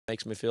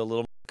makes me feel a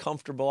little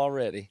comfortable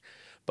already.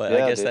 But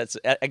Yeah, dude.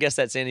 I guess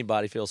that's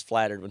anybody feels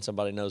flattered when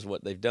somebody knows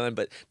what they've done.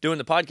 But doing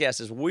the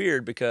podcast is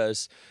weird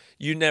because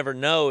you never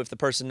know if the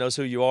person knows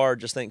who you are,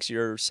 just thinks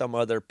you're some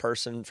other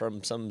person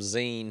from some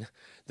zine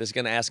that's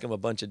going to ask them a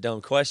bunch of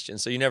dumb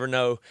questions. So you never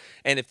know.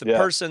 And if the Yeah.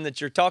 person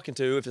that you're talking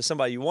to, if it's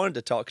somebody you wanted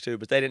to talk to,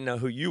 but they didn't know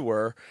who you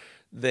were,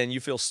 then you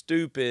feel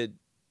stupid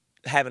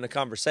having a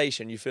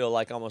conversation. You feel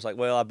like almost like,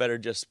 well, I better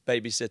just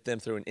babysit them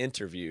through an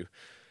interview.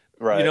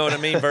 You Right. know what I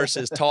mean?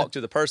 Versus talk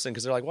to the person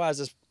because they're like, why is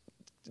this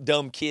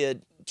dumb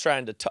kid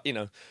trying to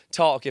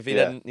talk if he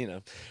Yeah.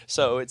 doesn't.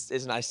 So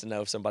it's nice to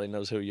know if somebody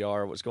knows who you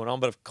are or what's going on.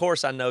 But of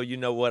course I know you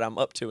know what I'm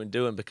up to and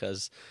doing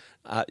because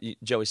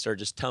Joey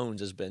Sturgis Tones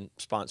has been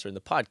sponsoring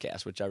the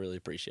podcast, which I really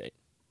appreciate.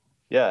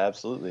 Yeah,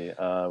 absolutely.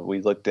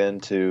 We looked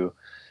into,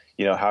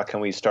 how can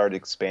we start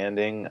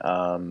expanding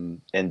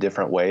in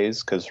different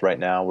ways? Because right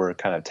now we're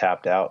kind of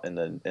tapped out in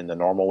the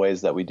normal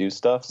ways that we do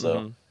stuff.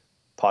 So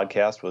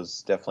podcast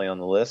was definitely on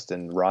the list.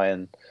 And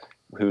Ryan,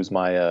 who's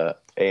my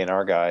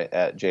A&R guy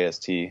at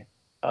JST,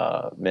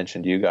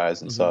 mentioned you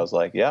guys. And so I was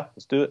like, yeah,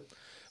 let's do it.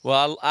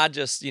 Well, I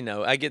just,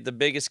 I get the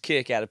biggest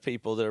kick out of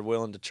people that are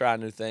willing to try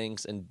new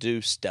things and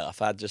do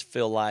stuff. I just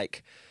feel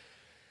like,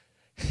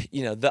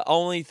 the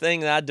only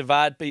thing that I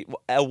divide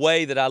people, a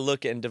way that I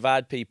look at and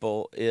divide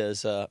people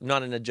is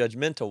not in a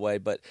judgmental way,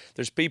 but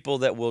there's people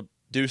that will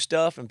do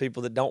stuff and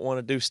people that don't want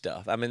to do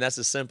stuff. I mean, that's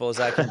as simple as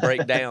I can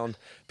break down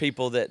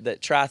people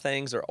that try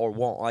things or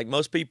won't. Like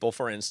most people,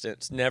 for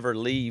instance, never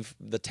leave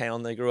the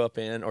town they grew up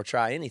in or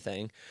try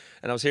anything.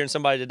 And I was hearing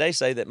somebody today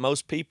say that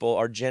most people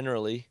are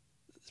generally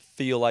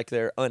feel like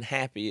they're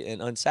unhappy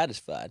and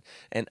unsatisfied.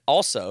 And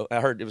also,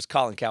 I heard it was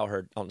Colin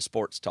Cowherd on the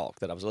sports talk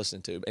that I was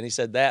listening to, and he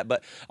said that,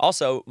 but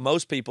also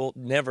most people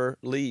never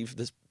leave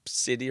the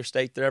city or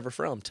state they're ever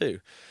from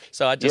too.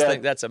 So I just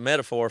think that's a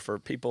metaphor for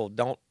people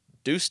don't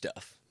do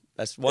stuff.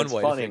 That's one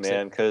way to fix it. It's funny,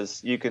 man,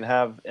 because you can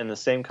have, in the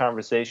same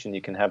conversation,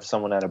 you can have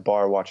someone at a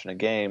bar watching a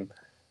game,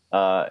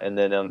 and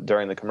then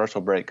during the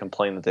commercial break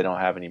complain that they don't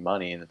have any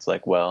money. And it's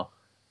like, well,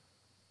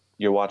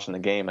 you're watching the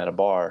game at a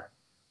bar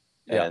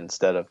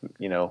instead of,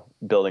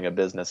 building a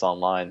business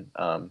online.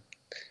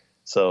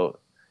 So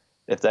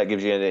if that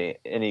gives you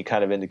any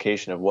kind of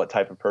indication of what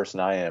type of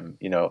person I am,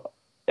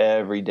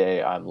 every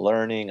day I'm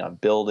learning, I'm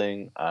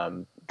building,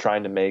 I'm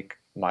trying to make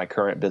my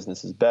current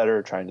businesses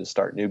better, trying to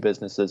start new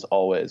businesses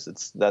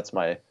always. That's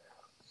my,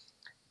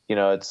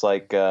 it's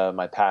like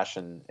my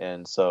passion.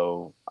 And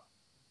so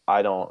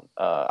I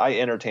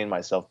entertain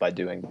myself by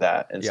doing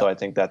that. And so I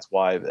think that's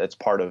why it's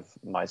part of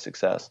my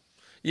success.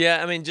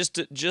 Yeah, I mean, just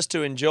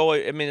to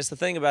enjoy. I mean, it's the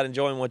thing about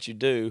enjoying what you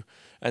do,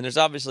 and there's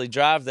obviously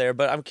drive there.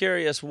 But I'm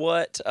curious, to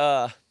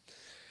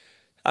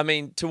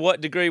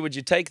what degree would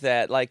you take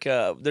that? Like,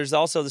 there's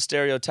also the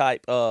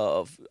stereotype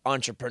of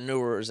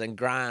entrepreneurs and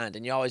grind,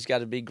 and you always got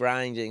to be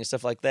grinding and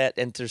stuff like that.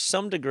 And there's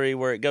some degree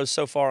where it goes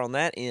so far on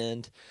that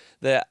end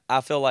that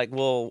I feel like,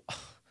 well,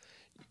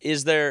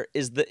 is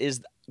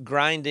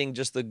grinding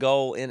just the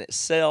goal in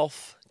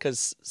itself?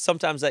 Because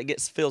sometimes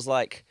that feels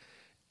like,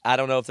 I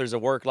don't know if there's a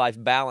work-life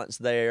balance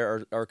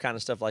there or kind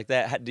of stuff like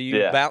that. How do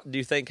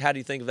you think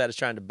of that as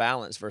trying to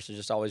balance versus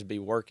just always be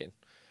working?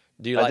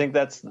 I think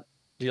that's. Do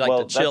you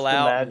like to chill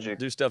out and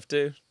do stuff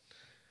too?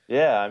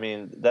 Yeah, I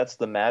mean, that's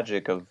the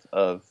magic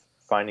of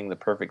finding the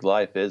perfect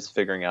life, is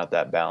figuring out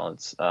that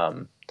balance.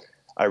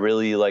 I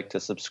really like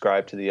to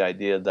subscribe to the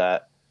idea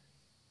that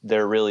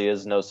there really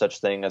is no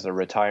such thing as a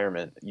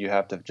retirement. You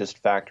have to just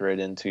factor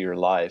it into your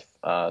life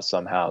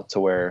somehow,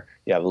 to where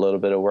you have a little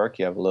bit of work,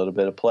 you have a little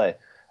bit of play.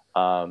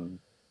 I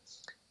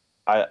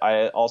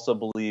also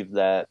believe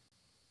that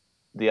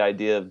the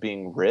idea of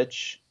being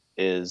rich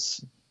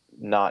is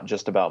not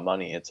just about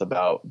money. It's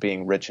about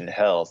being rich in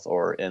health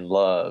or in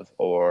love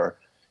or,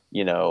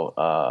 in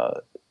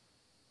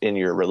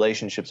your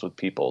relationships with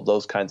people.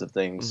 Those kinds of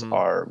things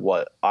are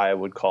what I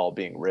would call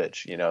being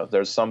rich.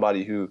 There's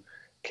somebody who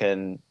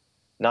can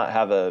not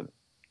have a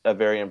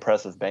very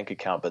impressive bank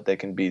account, but they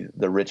can be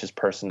the richest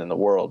person in the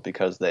world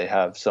because they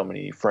have so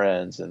many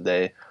friends and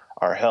they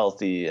are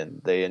healthy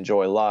and they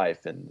enjoy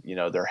life and,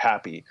 they're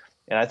happy.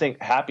 And I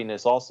think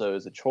happiness also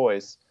is a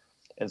choice.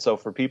 And so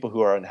for people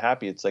who are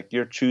unhappy, it's like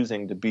you're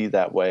choosing to be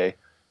that way.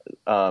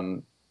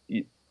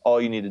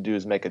 All you need to do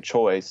is make a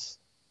choice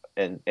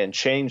and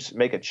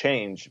make a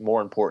change,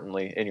 more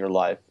importantly, in your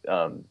life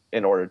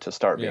in order to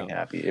start being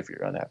happy if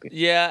you're unhappy.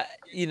 Yeah,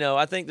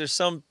 I think there's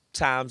some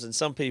times and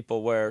some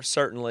people where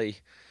certainly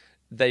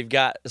they've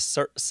got a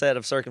set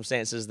of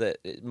circumstances that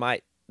it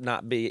might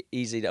not be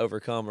easy to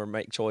overcome or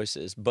make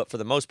choices. But for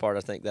the most part,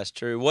 I think that's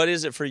true. What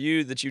is it for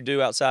you that you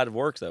do outside of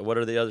work, though? What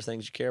are the other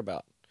things you care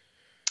about?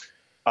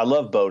 I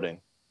love boating.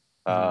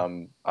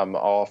 I'm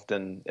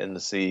often in the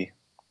sea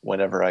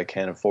whenever I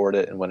can afford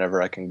it and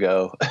whenever I can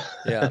go.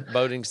 Yeah,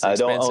 boating's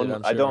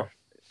expensive, I don't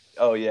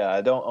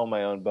own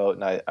my own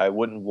boat, and I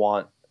wouldn't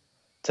want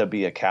to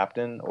be a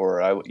captain,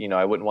 or I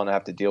wouldn't want to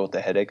have to deal with the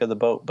headache of the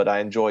boat, but I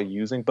enjoy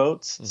using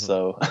boats.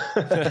 So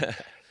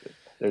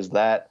there's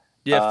that.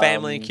 Do you have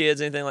family, kids,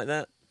 anything like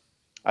that?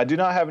 I do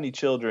not have any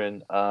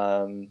children.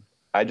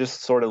 I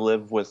just sort of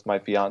live with my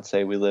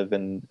fiance. We live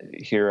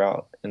here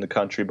out in the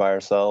country by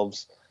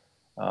ourselves.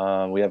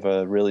 We have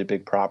a really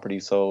big property,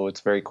 so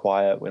it's very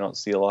quiet. We don't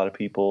see a lot of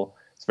people.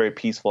 It's very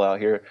peaceful out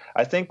here.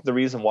 I think the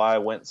reason why I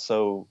went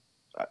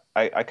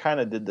I kind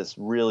of did this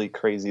really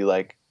crazy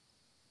like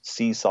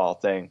seesaw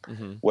thing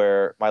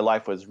where my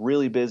life was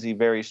really busy,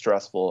 very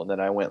stressful, and then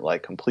I went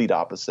like complete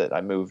opposite.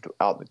 I moved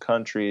out in the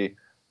country.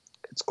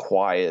 It's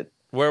quiet.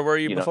 Where were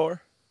you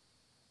before?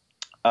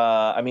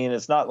 I mean,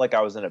 it's not like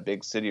I was in a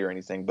big city or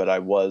anything, but I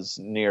was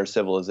near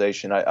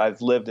civilization.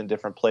 I've lived in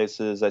different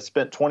places. I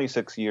spent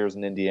 26 years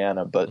in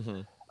Indiana, but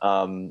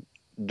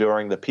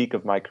during the peak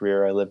of my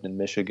career, I lived in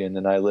Michigan,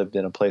 and I lived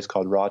in a place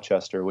called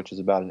Rochester, which is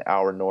about an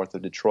hour north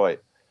of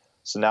Detroit.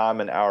 So now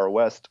I'm an hour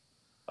west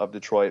of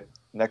Detroit,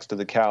 next to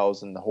the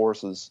cows and the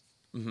horses.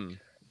 And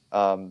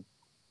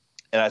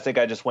I think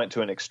I just went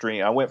to an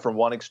extreme. I went from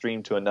one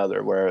extreme to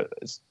another, where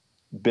it's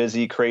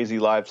busy, crazy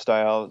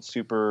lifestyle,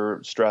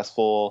 super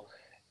stressful,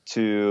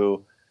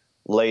 to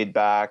laid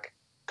back,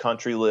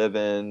 country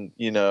living,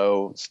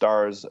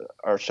 stars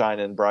are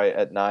shining bright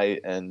at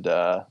night and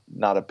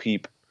not a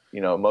peep.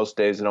 Most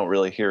days I don't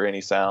really hear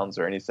any sounds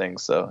or anything.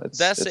 So it's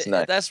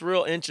nice. That's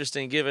real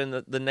interesting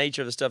given the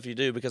nature of the stuff you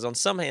do, because on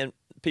some hand,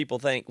 people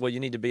think, well, you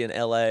need to be in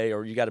LA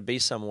or you got to be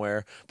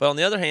somewhere. But on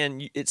the other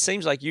hand, it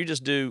seems like you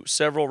just do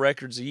several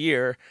records a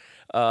year.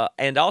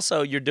 And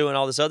also you're doing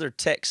all this other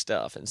tech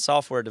stuff and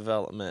software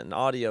development and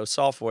audio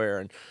software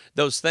and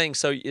those things.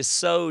 So it's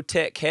so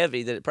tech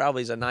heavy that it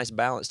probably is a nice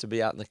balance to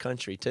be out in the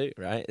country too,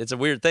 right? It's a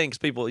weird thing because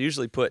people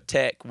usually put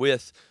tech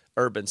with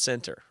urban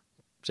center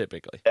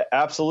typically.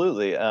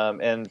 Absolutely.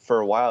 And for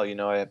a while,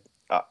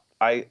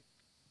 I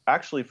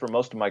actually, for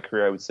most of my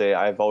career, I would say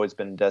I've always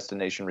been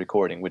destination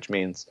recording, which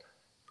means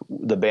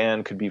the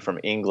band could be from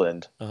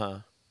England,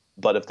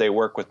 but if they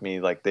work with me,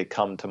 like they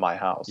come to my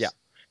house. Yeah.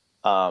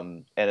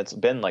 And it's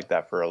been like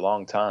that for a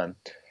long time.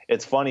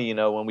 It's funny,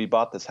 when we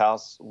bought this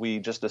house, we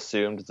just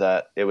assumed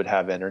that it would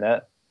have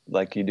internet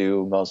like you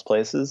do most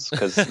places,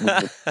 because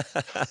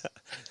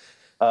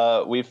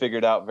we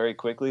figured out very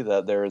quickly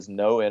that there is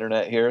no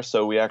internet here.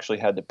 So we actually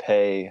had to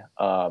pay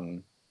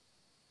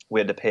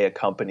a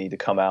company to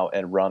come out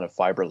and run a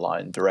fiber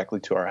line directly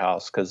to our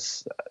house,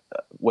 because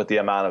with the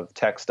amount of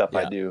tech stuff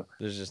I do,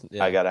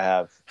 I got to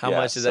have. How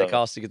much does that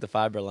cost to get the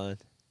fiber line?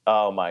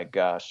 Oh my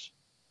gosh.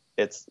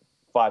 It's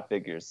 5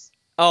 figures.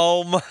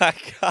 Oh my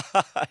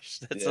gosh,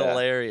 that's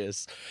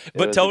hilarious.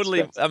 But totally,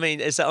 expensive. I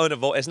mean, it's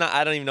unavoidable. It's not.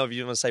 I don't even know if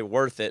you want to say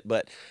worth it,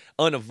 but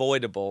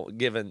unavoidable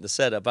given the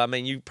setup. I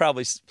mean, you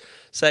probably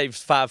saved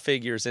 5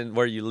 figures in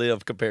where you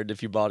live compared to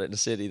if you bought it in the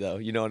city, though.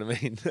 You know what I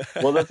mean?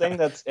 Well, the thing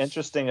that's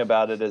interesting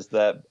about it is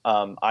that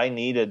I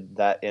needed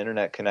that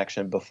internet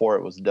connection before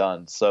it was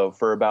done. So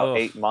for about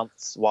 8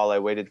 months, while I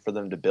waited for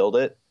them to build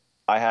it,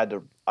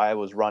 I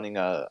was running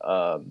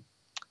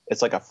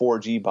it's like a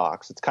 4G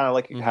box. It's kind of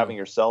like having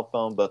your cell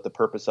phone, but the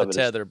purpose of it is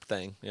tether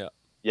thing. Yeah.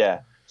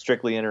 Yeah.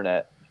 Strictly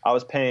internet. I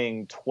was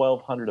paying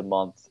 $1,200 a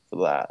month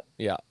for that.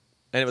 Yeah.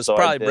 And it was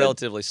probably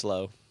relatively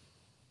slow.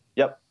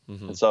 Yep.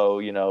 And so,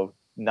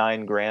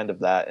 $9,000 of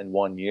that in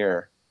 1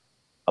 year.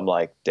 I'm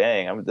like,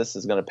 dang, this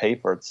is going to pay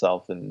for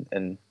itself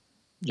in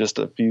just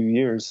a few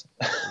years.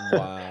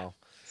 Wow.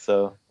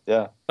 So,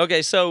 yeah.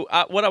 Okay. So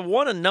what I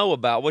want to know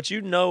about what a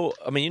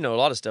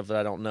lot of stuff that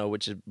I don't know,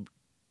 which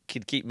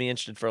could keep me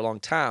interested for a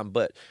long time,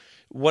 but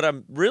what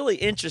I'm really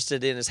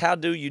interested in is how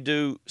do you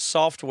do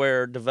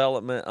software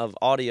development of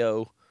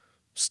audio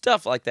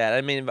stuff like that?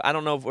 I mean, I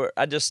don't know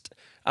if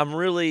I'm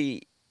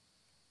really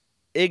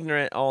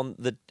ignorant on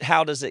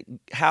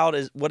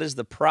what is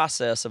the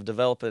process of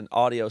developing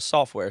audio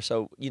software.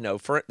 So,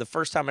 for the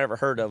first time I ever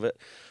heard of it,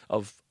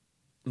 of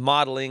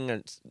modeling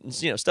and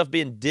stuff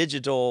being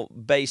digital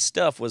based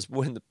stuff was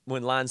when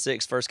Line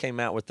 6 first came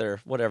out with their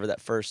whatever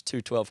that first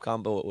 212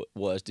 combo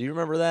was. Do you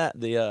remember that?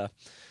 The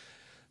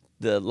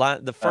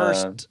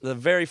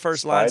very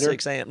first Line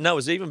 6 amp. No, it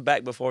was even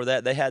back before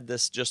that. They had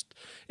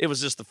it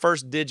was just the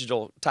first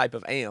digital type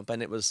of amp,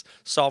 and it was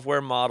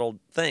software modeled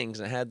things,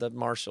 and it had the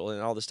Marshall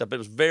and all this stuff. But it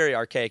was very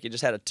archaic. It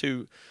just had a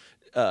two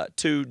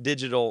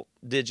digital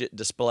digit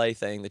display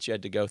thing that you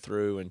had to go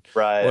through and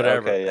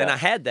whatever. Okay, yeah. And I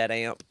had that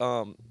amp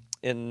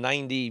in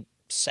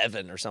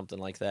 97 or something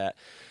like that.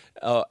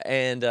 I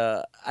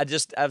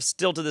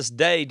still to this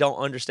day don't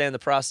understand the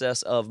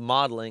process of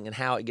modeling and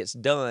how it gets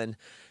done,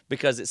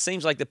 because it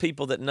seems like the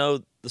people that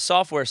know the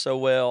software so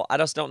well, I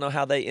just don't know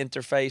how they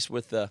interface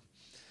with the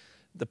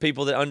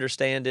people that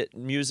understand it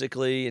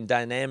musically and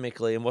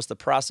dynamically, and what's the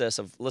process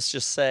of, let's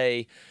just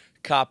say,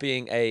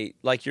 copying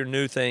like your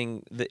new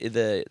thing,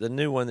 the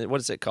new one,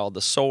 what is it called?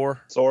 The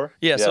Soar? Soar?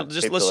 Yeah, so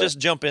let's just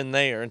jump in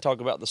there and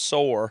talk about the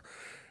Soar.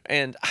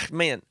 And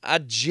man, I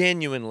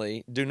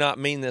genuinely do not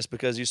mean this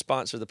because you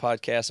sponsor the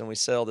podcast and we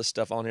sell this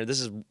stuff on here. This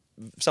is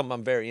something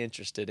I'm very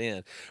interested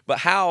in. But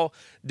how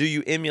do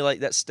you emulate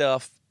that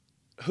stuff?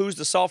 Who's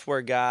the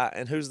software guy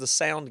and who's the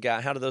sound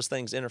guy? How do those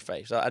things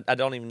interface? I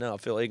don't even know. I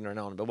feel ignorant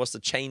on it. But what's the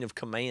chain of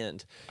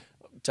command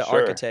to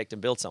architect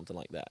and build something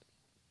like that?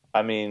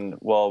 I mean,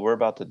 well, we're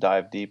about to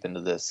dive deep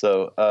into this.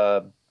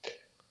 So,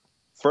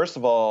 first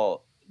of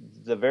all,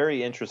 the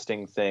very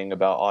interesting thing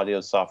about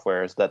audio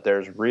software is that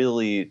there's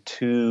really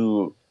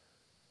two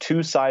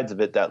sides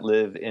of it that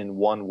live in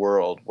one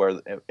world,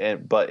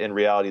 but in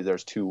reality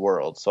there's two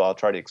worlds. So I'll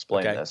try to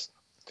explain this.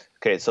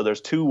 Okay, so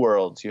there's two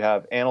worlds. You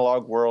have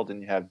analog world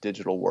and you have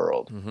digital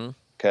world.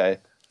 Okay,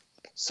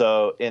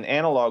 so in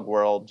analog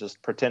world,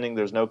 just pretending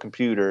there's no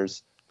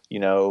computers,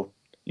 you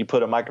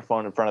put a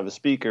microphone in front of a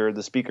speaker,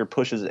 the speaker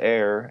pushes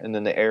air, and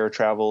then the air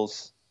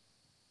travels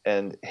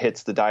and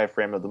hits the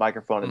diaphragm of the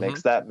microphone and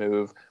makes that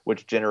move,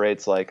 which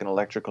generates like an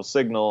electrical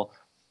signal,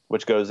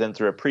 which goes in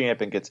through a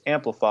preamp and gets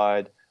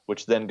amplified,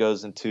 which then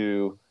goes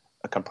into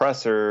a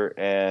compressor,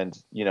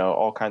 and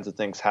all kinds of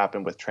things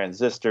happen with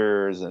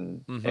transistors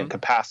and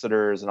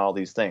capacitors and all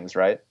these things,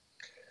 right?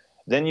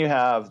 Then you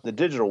have the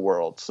digital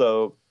world.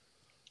 So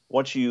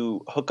once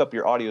you hook up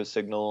your audio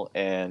signal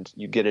and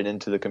you get it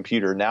into the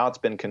computer, now it's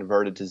been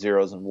converted to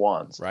zeros and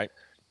ones. Right.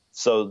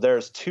 So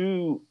there's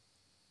two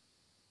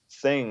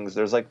things.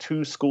 There's like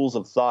two schools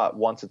of thought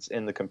once it's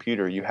in the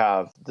computer. You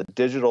have the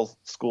digital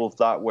school of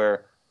thought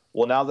where,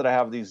 well, now that I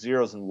have these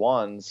zeros and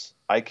ones,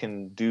 I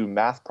can do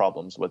math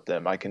problems with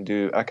them. I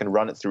can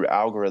run it through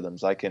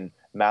algorithms. I can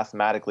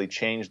mathematically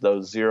change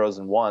those zeros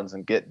and ones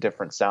and get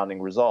different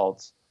sounding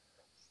results.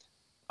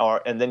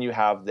 And then you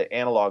have the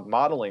analog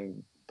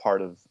modeling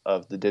part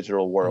of the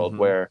digital world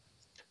where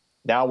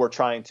now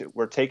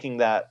we're taking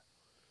that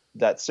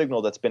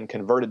signal that's been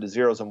converted to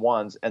zeros and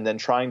ones and then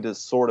trying to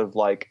sort of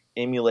like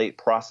emulate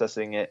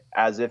processing it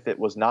as if it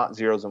was not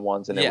zeros and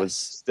ones and it was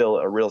still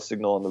a real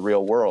signal in the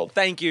real world.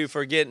 Thank you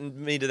for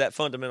getting me to that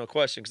fundamental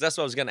question, because that's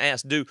what I was going to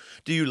ask. Do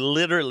you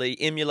literally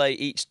emulate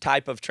each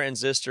type of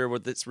transistor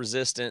with its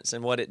resistance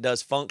and what it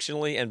does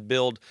functionally and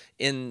build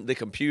in the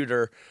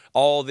computer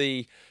all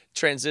the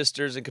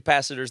transistors and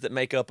capacitors that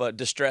make up a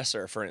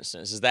distressor, for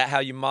instance? Is that how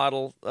you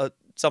model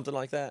something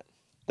like that?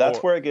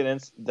 That's where it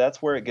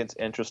gets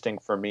interesting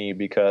for me,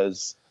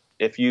 because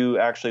if you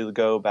actually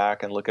go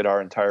back and look at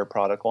our entire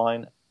product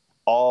line,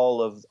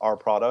 all of our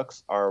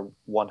products are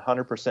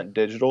 100%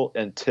 digital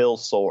until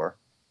SOAR.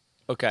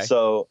 Okay.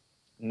 So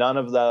none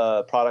of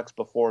the products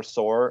before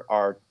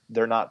SOAR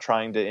they're not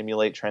trying to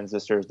emulate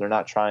transistors. They're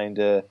not trying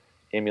to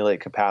emulate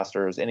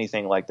capacitors,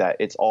 anything like that.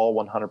 It's all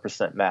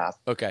 100% math.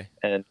 Okay.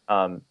 And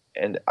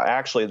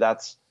actually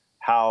that's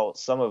how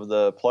some of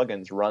the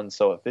plugins run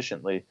so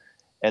efficiently.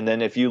 And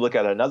then if you look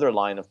at another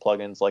line of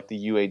plugins like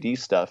the UAD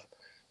stuff,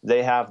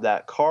 they have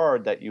that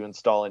card that you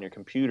install in your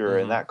computer,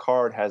 and that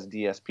card has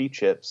DSP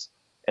chips,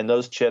 and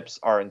those chips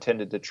are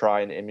intended to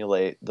try and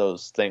emulate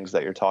those things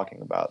that you're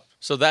talking about.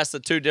 So that's the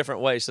two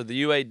different ways. So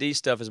the UAD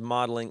stuff is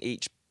modeling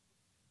each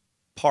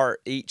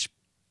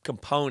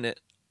component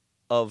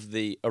of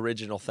the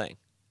original thing.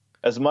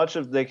 As much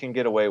as they can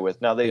get away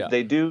with. Now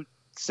they do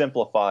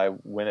simplify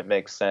when it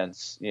makes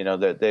sense.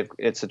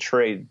 It's a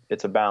trade,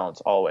 it's a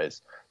balance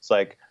always. It's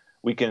like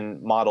we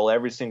can model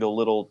every single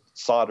little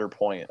solder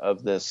point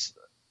of this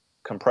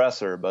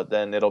compressor, but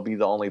then it'll be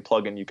the only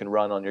plugin you can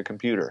run on your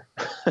computer.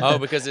 Oh,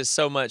 because it's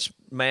so much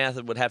math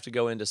that would have to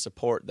go in to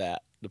support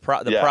that. The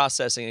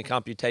processing and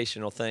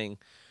computational thing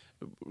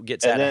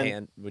gets out of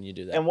hand when you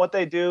do that. And what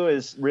they do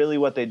is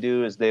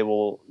they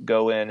will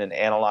go in and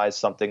analyze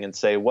something and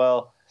say,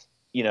 well,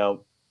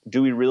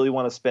 do we really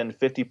want to spend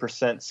 50%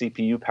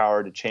 CPU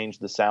power to change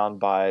the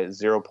sound by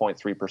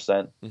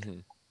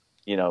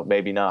 0.3%?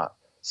 Maybe not.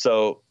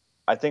 So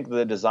I think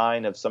the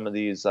design of some of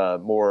these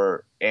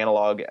more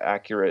analog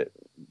accurate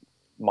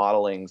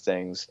modeling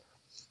things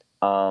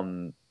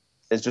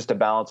is just a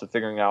balance of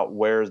figuring out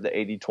where's the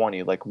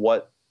 80-20, like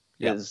what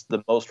is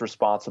the most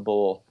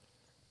responsible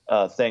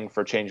thing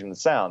for changing the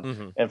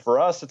sound. And for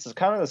us, it's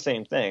kind of the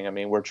same thing. I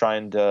mean, we're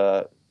trying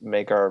to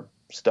make our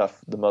stuff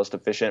the most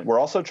efficient. We're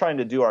also trying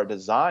to do our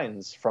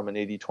designs from an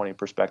 80-20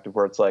 perspective,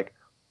 where it's like,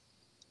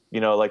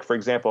 like for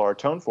example, our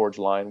ToneForge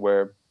line,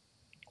 where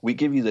we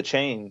give you the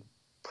chain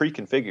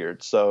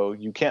pre-configured, so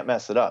you can't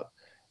mess it up.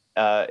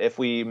 If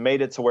we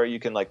made it to where you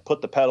can like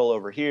put the pedal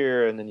over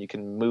here and then you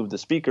can move the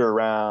speaker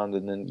around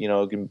and then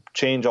you can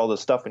change all the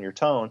stuff in your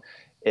tone,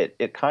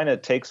 it kind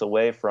of takes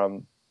away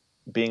from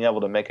being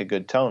able to make a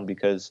good tone,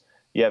 because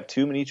you have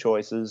too many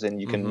choices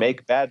and you can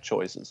make bad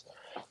choices.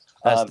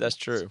 That's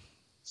true.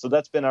 So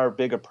that's been our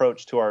big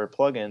approach to our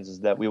plugins,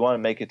 is that we want to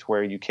make it to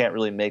where you can't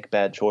really make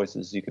bad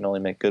choices. You can only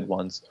make good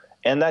ones.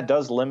 And that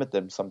does limit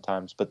them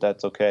sometimes, but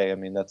that's okay. I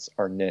mean, that's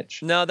our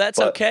niche. No, that's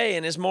okay,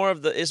 and it's more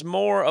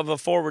of a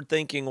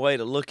forward-thinking way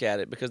to look at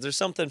it, because there's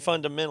something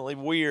fundamentally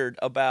weird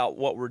about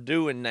what we're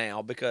doing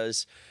now,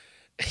 because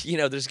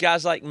there's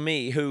guys like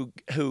me who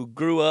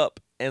grew up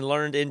and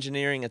learned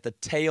engineering at the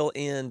tail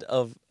end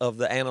of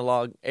the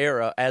analog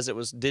era as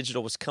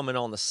digital was coming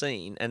on the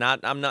scene. And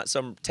I'm not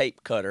some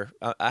tape cutter.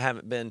 I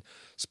haven't been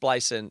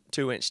splicing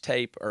 2-inch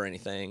tape or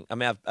anything. I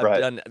mean, I've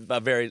done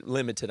a very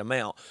limited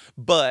amount,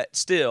 but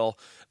still,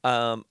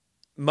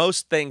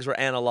 most things were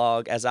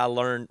analog as I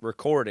learned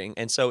recording.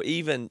 And so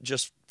even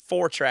just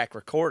 4-track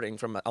recording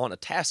on a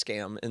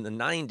Tascam in the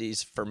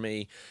 90s for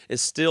me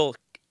is still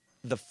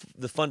the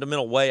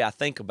fundamental way I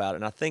think about it.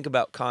 And I think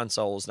about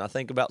consoles, and I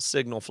think about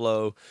signal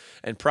flow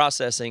and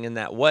processing in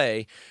that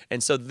way.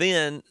 And so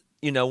then,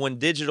 when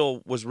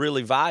digital was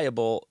really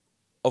viable,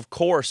 of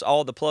course,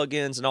 all the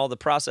plugins and all the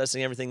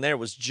processing, everything there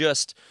was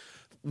just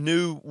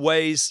new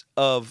ways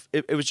of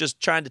it was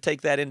just trying to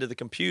take that into the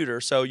computer,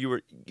 so you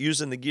were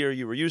using the gear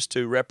you were used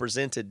to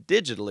represented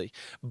digitally.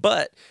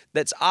 But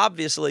that's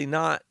obviously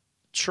not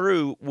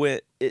true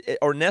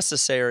or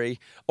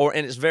necessary,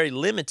 and it's very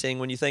limiting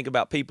when you think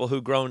about people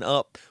who grown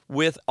up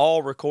with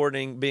all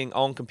recording being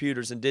on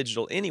computers and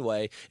digital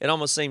anyway. It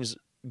almost seems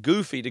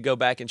goofy to go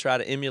back and try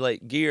to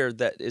emulate gear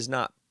that is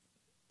not.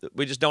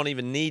 We just don't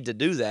even need to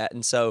do that,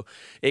 and so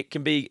it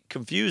can be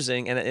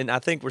confusing, and I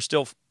think we're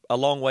still a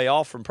long way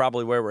off from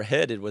probably where we're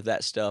headed with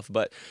that stuff.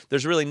 But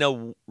there's really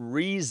no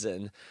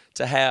reason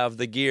to have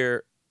the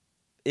gear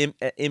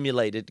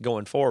emulated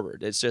going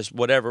forward. It's just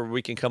whatever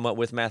we can come up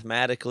with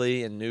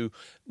mathematically, and new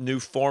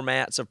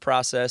formats of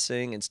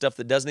processing and stuff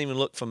that doesn't even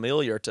look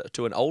familiar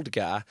to an old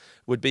guy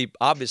would be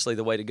obviously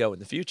the way to go in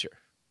the future.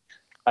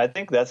 I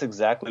think that's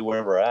exactly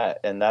where we're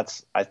at, and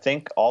that's, I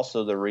think,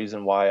 also the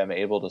reason why I'm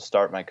able to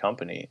start my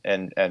company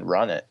and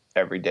run it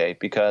every day,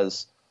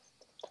 because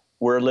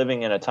we're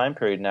living in a time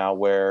period now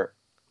where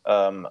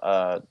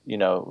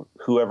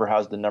whoever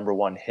has the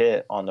 #1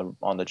 hit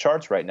on the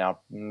charts right now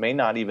may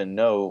not even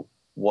know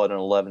what an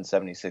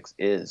 1176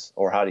 is,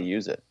 or how to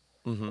use it,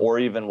 or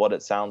even what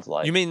it sounds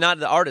like. You mean not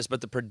the artist,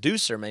 but the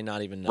producer may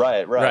not even know.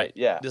 Right,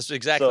 yeah. That's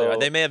exactly right.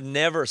 They may have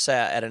never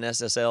sat at an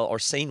SSL or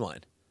seen one.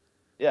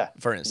 Yeah.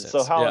 For instance.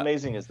 So how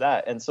amazing is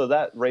that? And so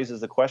that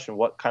raises the question,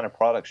 what kind of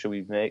product should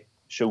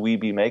we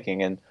be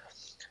making? And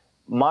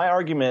my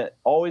argument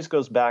always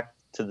goes back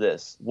to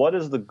this. What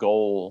is the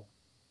goal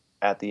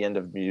at the end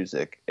of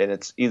music? And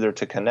it's either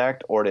to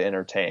connect or to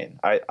entertain,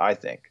 I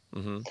think.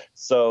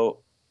 So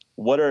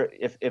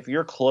if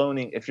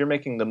you're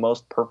making the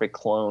most perfect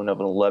clone of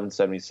an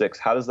 1176,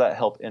 how does that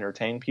help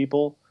entertain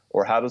people,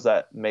 or how does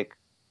that make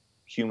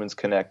humans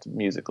connect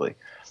musically?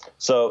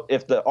 So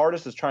if the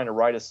artist is trying to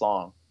write a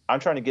song, I'm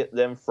trying to get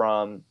them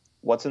from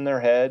what's in their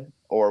head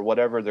or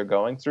whatever they're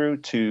going through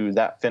to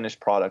that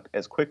finished product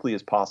as quickly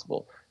as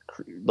possible,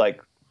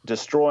 like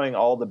destroying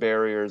all the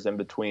barriers in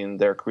between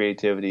their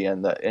creativity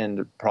and the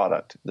end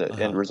product, the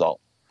end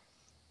result.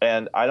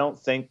 And I don't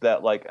think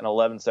that like an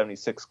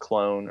 1176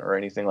 clone or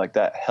anything like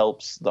that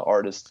helps the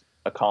artist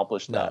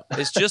accomplish that. No,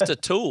 it's just a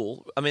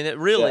tool. I mean, it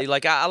really,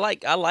 like I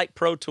like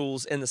Pro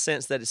Tools in the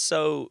sense that it's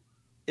so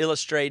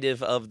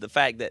illustrative of the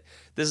fact that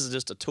this is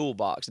just a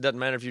toolbox. It doesn't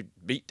matter if you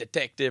beat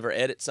detective or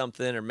edit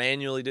something or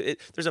manually do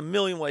it. There's a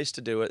million ways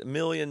to do it, a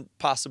million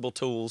possible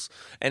tools,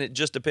 and it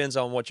just depends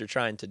on what you're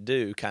trying to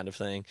do, kind of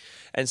thing.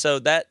 And so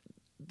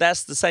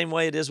that's the same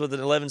way it is with an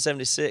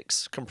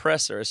 1176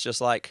 compressor. It's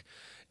just like,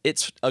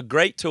 it's a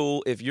great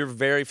tool if you're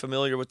very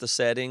familiar with the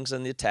settings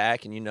and the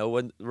attack, and you know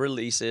when the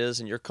release is,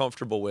 and you're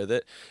comfortable with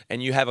it,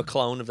 and you have a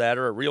clone of that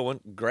or a real one.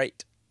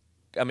 Great.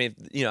 I mean,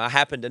 I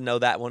happen to know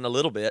that one a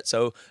little bit,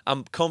 so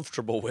I'm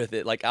comfortable with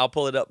it. Like, I'll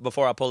pull it up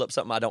before I pull up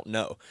something I don't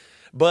know.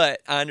 But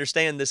I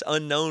understand this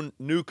unknown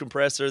new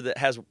compressor that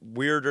has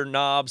weirder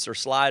knobs or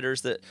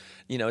sliders that,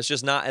 it's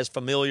just not as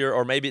familiar,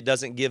 or maybe it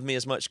doesn't give me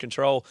as much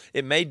control.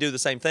 It may do the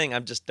same thing. I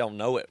just don't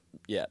know it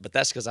yet. But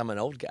that's because I'm an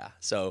old guy.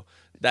 So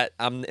that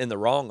I'm in the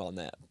wrong on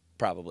that,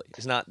 probably.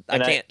 It's not. I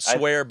can't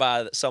swear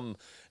by some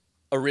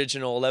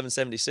original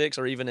 1176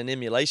 or even an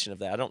emulation of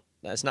that.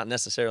 It's not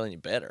necessarily any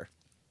better.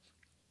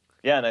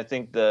 Yeah, and I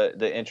think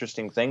the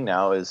interesting thing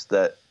now is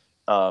that,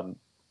 I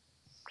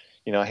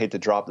hate to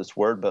drop this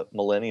word, but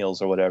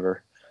millennials or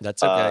whatever.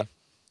 That's okay.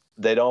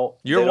 They don't.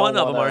 You're one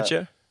of them, aren't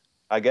you?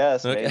 I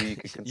guess maybe you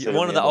could consider You're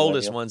one me of the a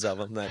oldest ones of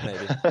them, maybe.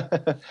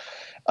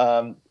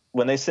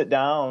 When they sit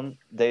down,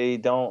 they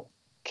don't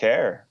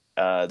care.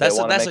 That's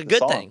a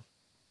good thing.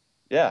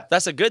 Yeah,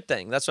 that's a good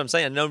thing. That's what I'm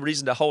saying. No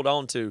reason to hold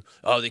on to.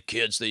 The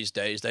kids these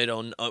days, they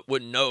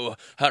wouldn't know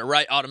how to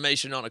write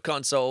automation on a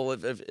console.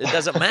 If it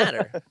doesn't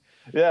matter.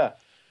 Yeah,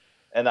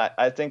 and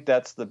I think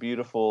that's the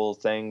beautiful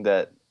thing,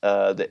 that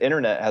the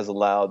internet has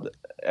allowed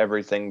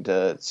everything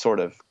to sort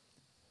of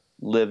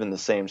live in the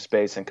same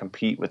space and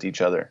compete with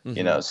each other.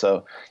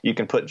 So you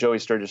can put Joey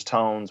Sturgis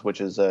Tones, which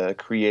is a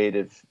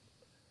creative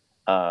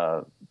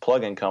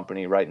plugin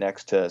company, right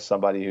next to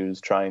somebody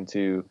who's trying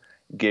to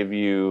give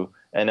you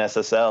an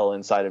SSL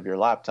inside of your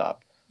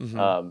laptop.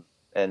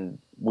 And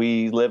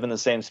we live in the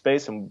same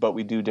space, but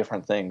we do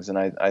different things, and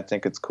I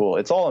think it's cool.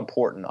 It's all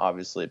important,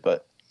 obviously,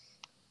 but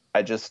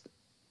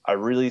I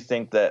really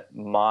think that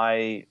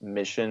my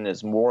mission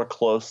is more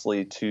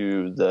closely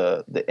to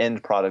the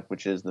end product,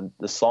 which is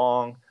the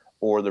song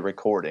or the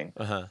recording.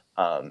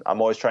 I'm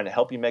always trying to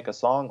help you make a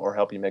song or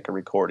help you make a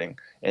recording,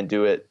 and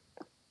do it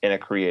in a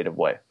creative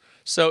way.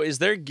 So is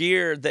there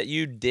gear that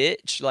you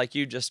ditch, like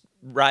you just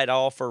write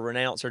off or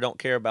renounce or don't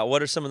care about?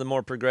 What are some of the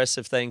more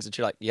progressive things that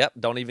you're like, yep,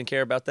 don't even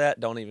care about that,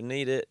 don't even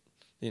need it,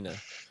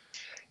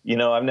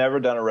 I've never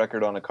done a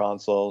record on a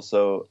console,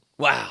 so...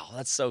 Wow,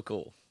 that's so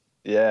cool.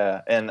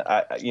 Yeah, and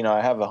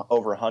I have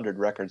over 100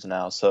 records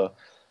now, so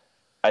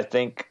I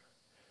think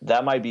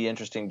that might be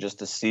interesting just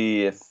to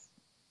see if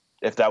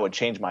if that would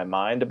change my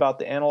mind about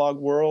the analog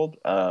world.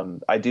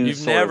 I do.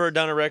 You've never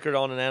done a record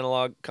on an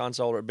analog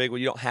console or a big one.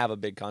 You don't have a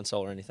big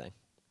console or anything.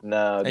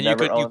 No, And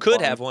never you owned could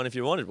one. have one if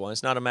you wanted one.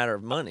 It's not a matter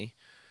of money.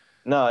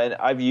 No, and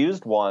I've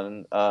used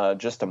one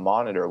just to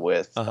monitor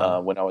with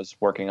when I was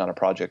working on a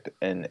project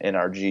in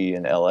NRG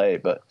in LA,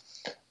 but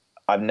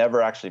I've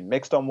never actually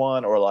mixed on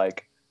one or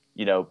like,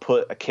 you know,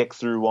 put a kick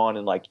through one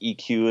and like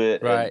EQ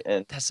it. Right.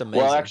 And that's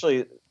amazing. Well,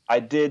 actually, I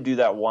did do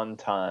that one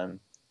time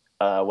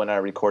when I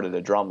recorded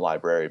a drum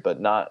library, but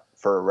not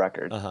for a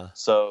record.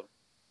 So,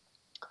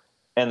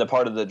 and the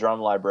part of the drum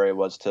library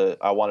was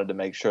I wanted to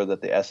make sure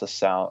that the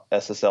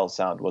SSL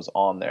sound was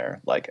on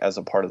there, like as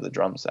a part of the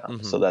drum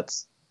sound. So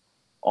that's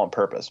on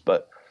purpose.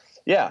 But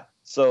yeah,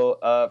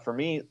 so for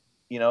me,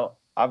 you know,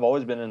 I've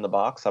always been in the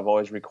box. I've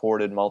always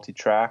recorded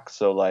multi-track,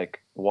 so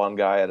like one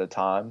guy at a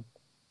time.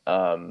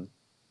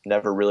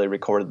 Never really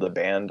recorded the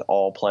band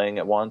all playing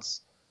at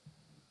once,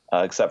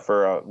 except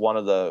for one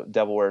of the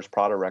Devil Wears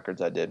Prada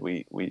records I did.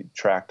 We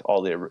tracked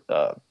all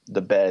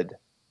the bed.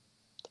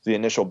 The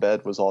initial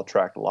bed was all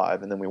tracked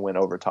live, and then we went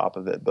over top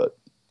of it. But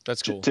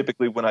that's cool.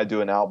 Typically, when I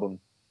do an album,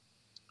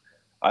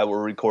 I will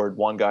record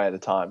one guy at a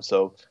time.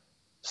 So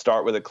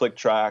start with a click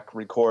track,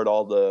 record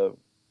all the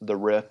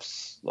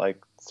riffs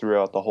like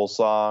throughout the whole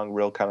song,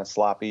 real kind of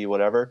sloppy,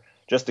 whatever,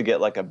 just to get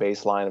like a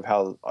baseline of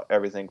how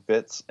everything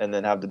fits, and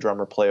then have the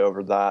drummer play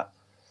over that.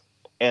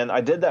 And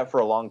I did that for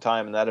a long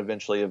time, and that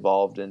eventually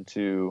evolved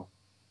into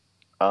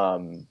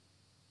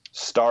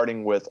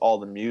starting with all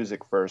the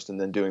music first and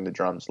then doing the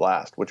drums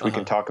last, which we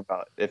can talk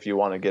about if you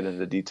want to get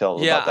into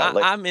details about that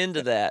later. I'm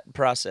into that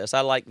process.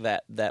 I like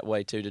that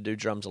way too, to do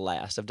drums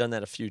last. I've done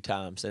that a few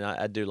times, and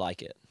I do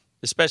like it.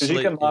 Especially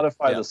you can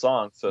modify the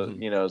song so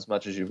you know, as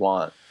much as you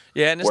want.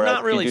 Yeah, and it's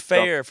not really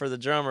fair for the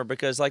drummer,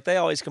 because like they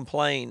always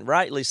complain,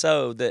 rightly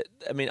so, that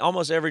I mean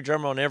almost every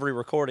drummer on every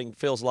recording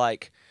feels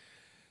like,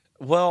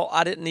 well,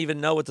 I didn't even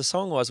know what the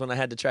song was when I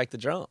had to track the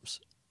drums.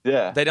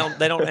 Yeah, they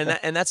don't,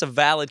 and that's a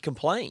valid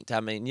complaint.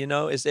 I mean, you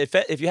know,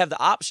 if you have the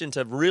option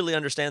to really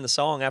understand the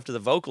song after the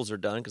vocals are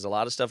done, because a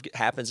lot of stuff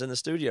happens in the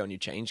studio, and you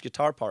change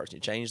guitar parts, and you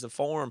change the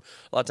form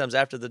a lot of times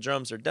after the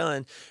drums are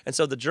done, and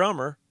so the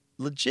drummer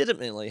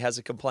legitimately has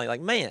a complaint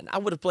like, man, I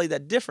would have played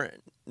that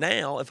different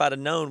now if I'd have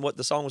known what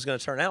the song was going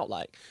to turn out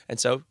like. And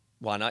so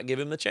why not give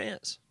him the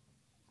chance?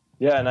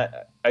 Yeah, and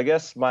I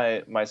guess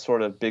my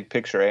sort of big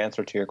picture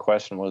answer to your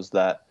question was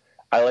that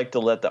I like to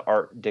let the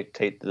art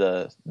dictate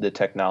the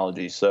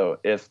technology. So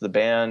if the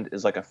band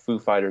is like a Foo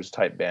Fighters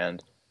type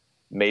band,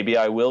 maybe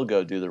I will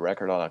go do the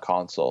record on a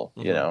console,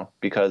 you know,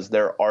 because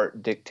their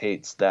art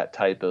dictates that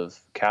type of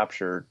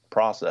capture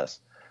process.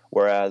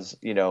 Whereas,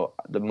 you know,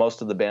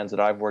 most of the bands that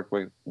I've worked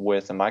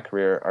with in my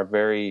career are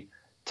very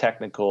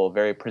technical,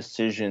 very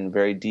precision,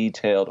 very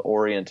detailed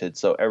oriented.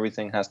 So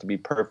everything has to be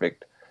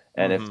perfect.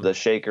 And if the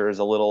shaker is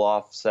a little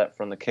offset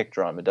from the kick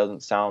drum, it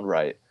doesn't sound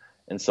right.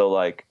 And so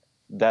like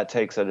that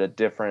takes a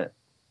different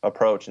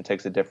approach and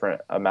takes a different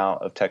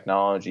amount of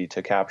technology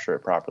to capture it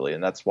properly.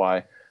 And that's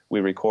why we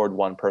record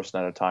one person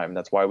at a time.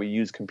 That's why we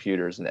use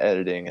computers and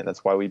editing. And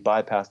that's why we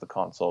bypass the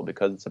console,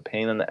 because it's a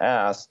pain in the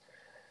ass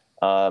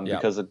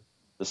because the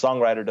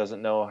songwriter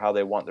doesn't know how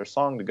they want their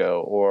song to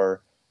go,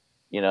 or,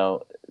 you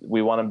know,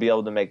 we want to be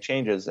able to make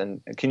changes. And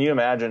can you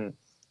imagine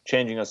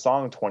changing a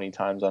song 20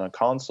 times on a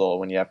console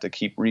when you have to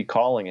keep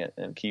recalling it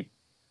and keep,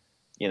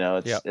 you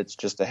know, it's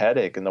just a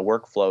headache, and the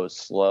workflow is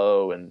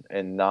slow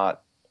and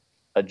not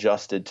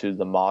adjusted to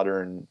the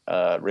modern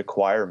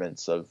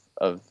requirements of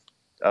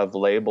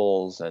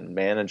labels and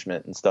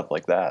management and stuff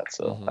like that.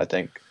 So I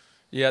think.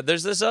 Yeah,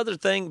 there's this other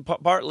thing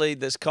partly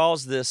that's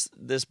caused this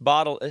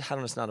bottle. I don't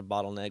know, it's not a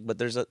bottleneck, but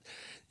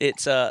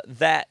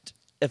that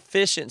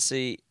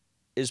efficiency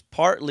is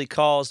partly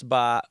caused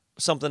by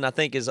something I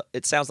think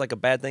it sounds like a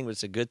bad thing, but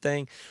it's a good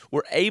thing.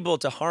 We're able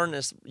to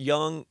harness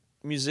young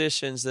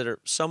musicians that are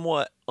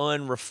somewhat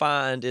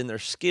unrefined in their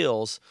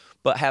skills,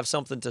 but have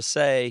something to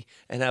say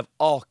and have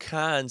all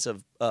kinds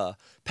of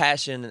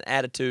passion and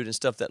attitude and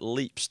stuff that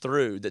leaps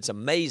through that's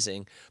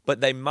amazing, but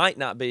they might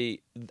not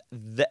be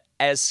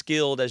as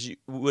skilled as you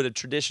would have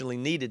traditionally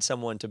needed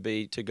someone to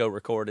be to go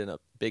record in a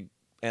big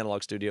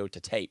analog studio to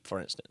tape,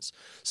 for instance.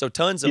 So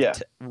tons of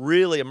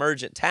really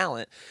emergent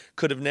talent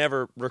could have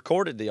never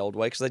recorded the old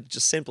way because they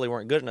just simply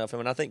weren't good enough. And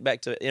when I think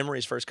back to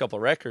Emery's first couple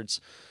of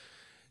records,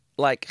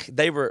 like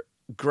they were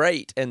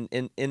great and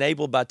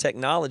enabled by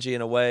technology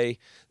in a way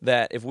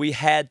that if we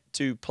had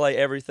to play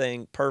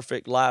everything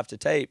perfect live to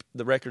tape,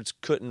 the records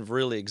couldn't have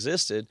really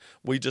existed.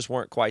 We just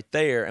weren't quite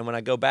there. And when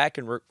I go back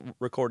and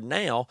record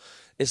now,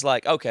 it's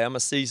like, okay, I'm a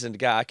seasoned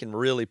guy. I can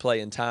really play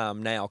in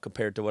time now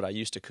compared to what I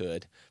used to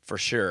could, for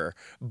sure.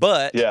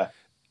 But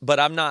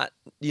I'm not,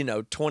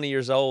 20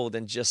 years old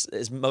and just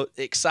as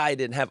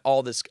excited and have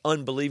all this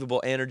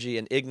unbelievable energy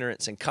and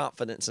ignorance and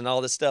confidence and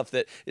all this stuff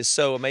that is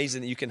so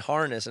amazing that you can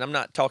harness. And I'm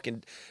not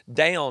talking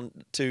down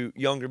to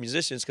younger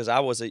musicians because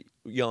I was a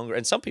younger,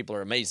 and some people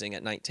are amazing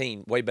at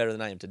 19, way better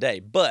than I am today.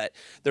 But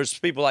there's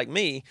people like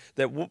me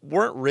that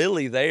weren't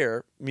really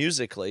there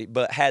musically,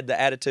 but had the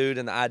attitude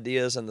and the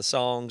ideas and the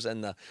songs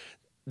and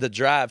the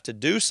drive to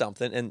do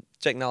something, and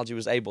technology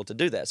was able to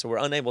do that. So we're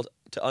unable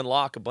to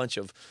unlock a bunch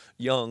of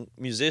young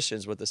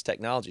musicians with this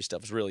technology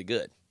stuff is really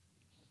good.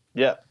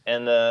 Yeah,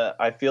 and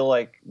I feel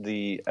like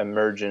the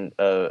emergent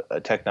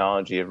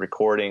technology of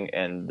recording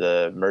and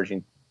the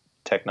emerging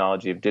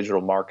technology of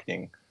digital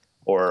marketing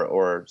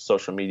or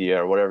social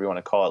media or whatever you want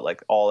to call it,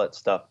 like all that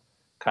stuff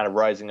kind of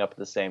rising up at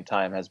the same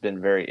time has been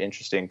very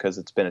interesting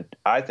because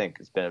I think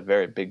it's been a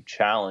very big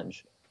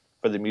challenge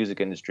for the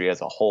music industry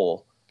as a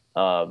whole.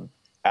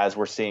 As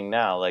we're seeing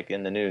now, like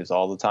in the news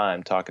all the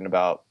time, talking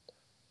about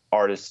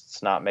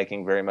artists not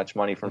making very much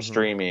money from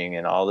streaming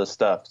and all this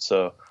stuff.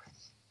 So,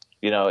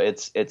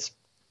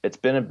 it's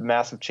been a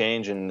massive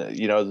change, and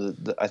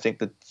I think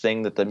the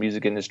thing that the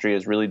music industry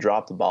has really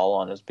dropped the ball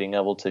on is being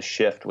able to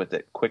shift with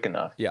it quick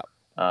enough. Yeah.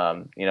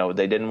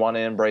 They didn't want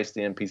to embrace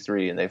the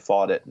MP3, and they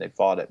fought it.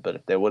 But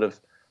if they would have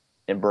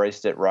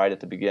embraced it right at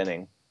the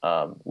beginning,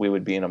 we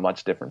would be in a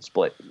much different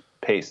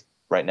pace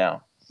right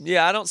now.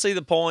 Yeah, I don't see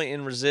the point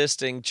in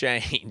resisting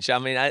change. I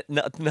mean,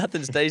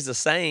 nothing stays the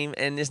same,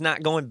 and it's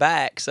not going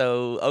back.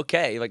 So,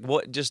 okay, like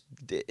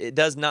it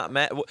does not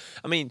matter.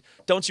 I mean,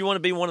 don't you want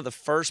to be one of the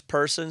first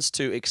persons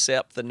to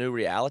accept the new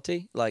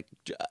reality? Like,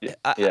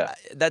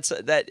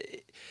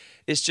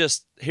 it's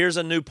just, here's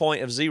a new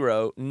point of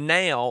zero.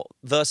 Now,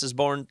 thus is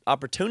born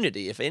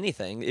opportunity, if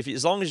anything.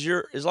 As long as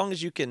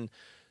you can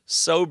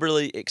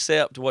soberly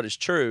accept what is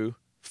true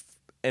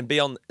and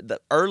be on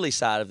the early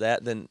side of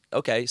that, then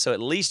okay, so at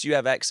least you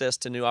have access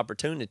to new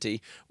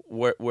opportunity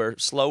where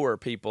slower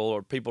people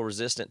or people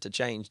resistant to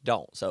change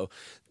don't. So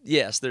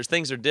yes, there's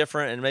things that are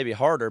different and maybe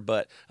harder,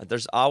 but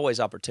there's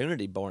always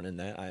opportunity born in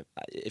that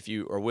if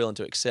you are willing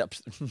to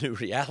accept new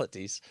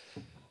realities.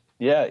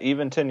 Yeah,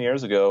 even 10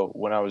 years ago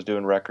when I was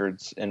doing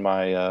records in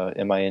my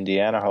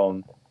Indiana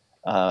home,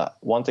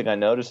 one thing I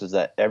noticed is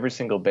that every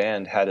single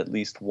band had at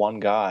least one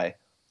guy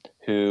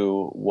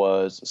who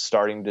was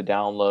starting to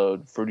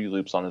download Fruity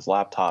Loops on his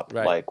laptop.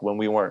 Right. Like when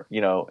we weren't,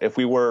 if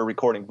we were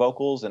recording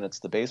vocals and it's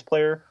the bass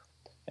player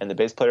and the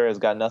bass player has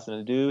got nothing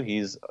to do,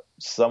 he's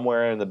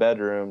somewhere in the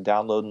bedroom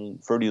downloading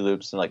Fruity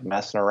Loops and like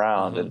messing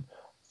around.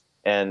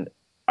 And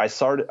I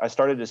started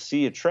to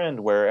see a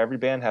trend where every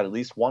band had at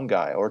least one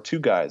guy or two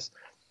guys.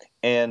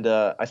 And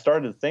I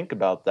started to think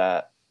about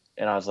that,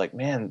 and I was like,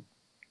 man,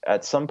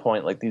 at some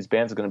point, like these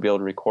bands are going to be able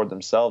to record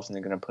themselves, and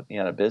they're going to put me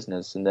out of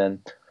business. And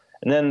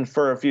then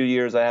for a few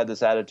years, I had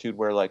this attitude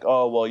where like,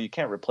 oh, well, you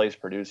can't replace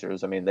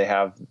producers. I mean, they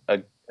have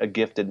a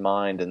gifted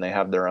mind, and they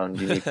have their own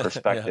unique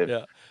perspective.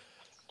 Yeah.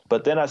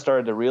 But then I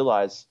started to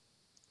realize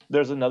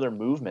there's another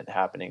movement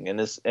happening,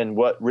 and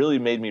what really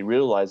made me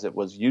realize it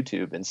was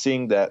YouTube, and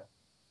seeing that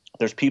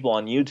there's people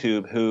on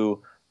YouTube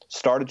who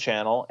start a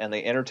channel and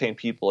they entertain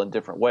people in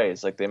different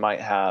ways. Like they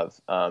might have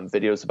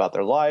videos about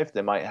their life.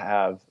 They might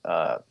have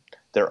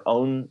their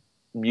own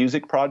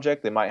music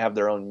project. They might have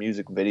their own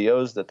music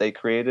videos that they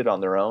created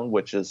on their own,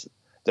 which is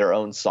their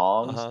own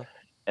songs.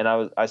 And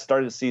I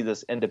started to see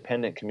this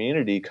independent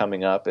community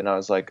coming up, and I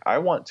was like, I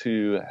want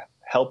to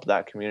help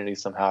that community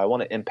somehow. I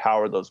want to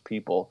empower those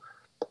people.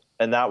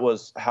 And that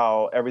was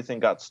how everything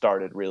got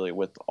started, really,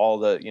 with all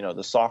the,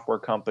 the software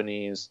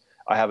companies.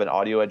 I have an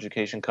audio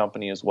education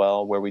company as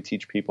well, where we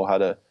teach people how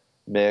to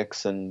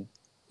mix and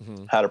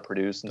how to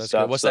produce and That's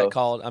stuff. Good. What's that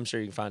called? I'm sure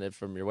you can find it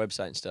from your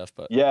website and stuff.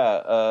 But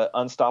yeah,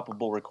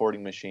 Unstoppable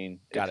Recording Machine.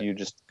 If you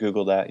just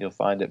Google that, you'll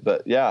find it.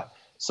 But yeah,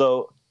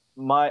 so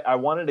I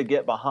wanted to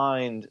get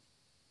behind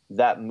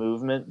that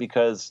movement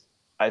because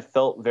I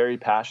felt very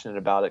passionate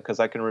about it. Because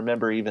I can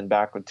remember even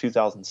back in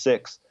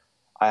 2006,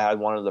 I had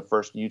one of the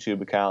first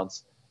YouTube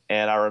accounts.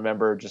 And I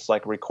remember just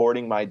like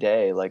recording my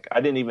day. Like I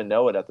didn't even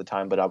know it at the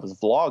time, but I was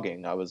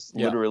vlogging. I was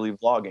literally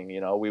vlogging.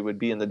 We would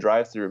be in the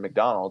drive-thru at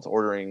McDonald's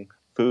ordering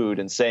food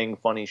and saying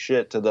funny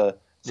shit to the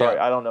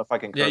I don't know if I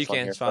can curse you on can.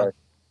 here. It's fine.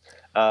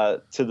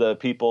 To the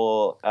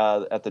people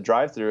at the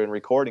drive-thru and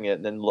recording it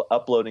and then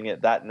uploading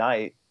it that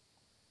night.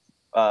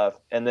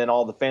 And then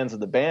all the fans of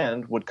the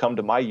band would come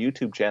to my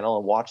YouTube channel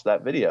and watch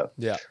that video.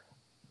 Yeah.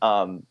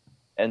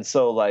 And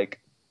so like,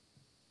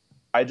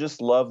 I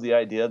just love the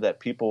idea that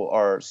people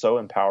are so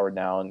empowered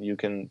now, and you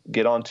can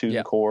get on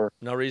TuneCore.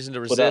 No reason to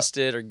resist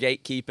it or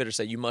gatekeep it or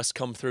say you must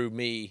come through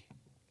me,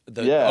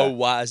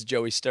 wise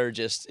Joey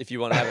Sturgis, if you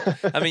want to have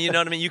it. I mean, you know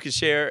what I mean? You can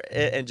share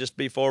it and just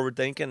be forward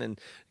thinking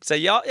and say,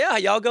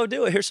 y'all go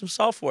do it. Here's some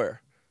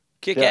software.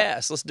 Kick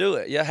ass. Let's do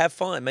it. Yeah, have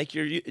fun.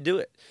 Do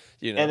it.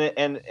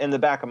 And in the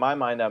back of my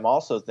mind, I'm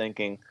also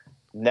thinking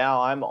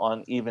now I'm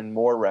on even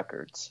more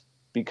records.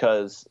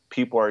 Because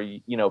people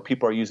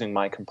are using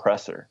my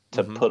compressor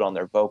to put on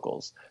their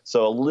vocals.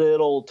 So a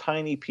little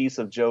tiny piece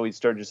of Joey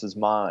Sturgis's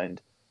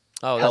mind.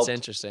 Oh, that's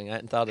interesting. I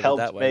hadn't thought of it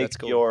that way. That's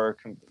cool.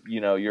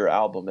 Your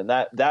album, and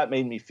that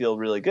made me feel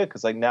really good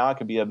because like now I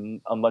could be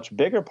a much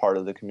bigger part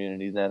of the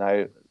community than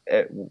I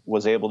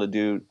was able to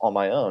do on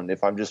my own.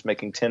 If I'm just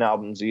making 10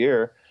 albums a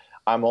year,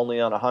 I'm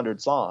only on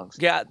 100 songs.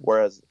 Yeah.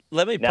 Whereas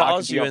let me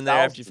pause you in there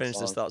after you finish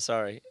this thought.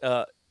 Sorry.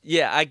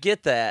 Yeah, I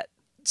get that.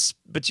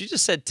 But you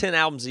just said 10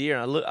 albums a year,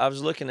 and I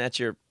was looking at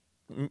your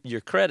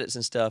credits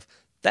and stuff.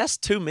 That's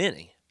too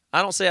many.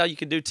 I don't see how you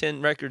can do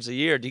 10 records a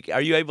year.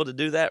 Are you able to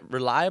do that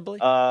reliably?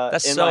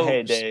 That's In so my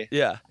heyday,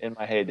 yeah. In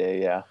my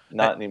heyday, yeah,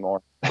 not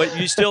anymore. But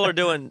you still are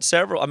doing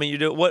several. I mean, you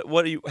do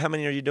what? How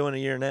many are you doing a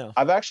year now?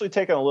 I've actually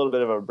taken a little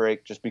bit of a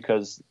break just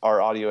because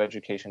our audio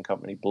education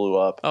company blew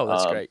up. Oh,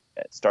 that's great.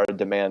 It started to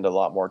demand a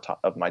lot more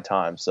of my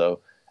time. So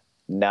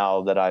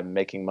now that I'm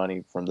making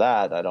money from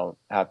that, I don't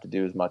have to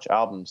do as much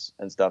albums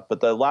and stuff.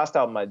 But the last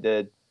album I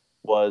did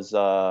was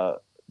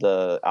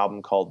the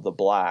album called The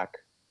Black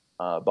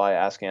by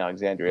Asking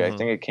Alexandria. I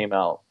think it came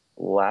out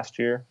last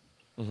year.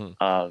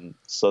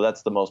 So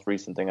that's the most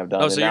recent thing I've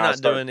done. Oh, so you're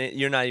not doing it.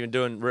 You're not even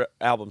doing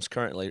albums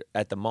currently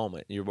at the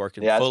moment. You're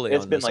working fully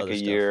on this other stuff. It's been like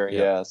a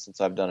year,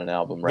 since I've done an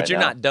album. But you're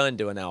not done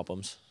doing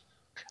albums.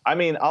 I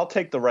mean, I'll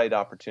take the right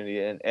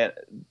opportunity, and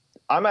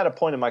I'm at a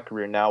point in my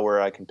career now where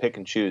I can pick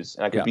and choose,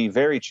 and I can be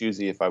very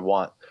choosy if I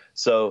want.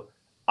 So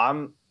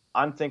I'm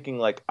thinking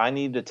like I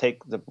need to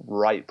take the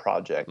right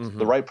project.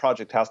 The right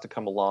project has to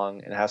come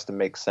along and has to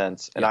make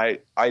sense. And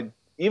I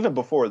even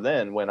before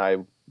then, when I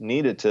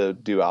needed to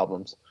do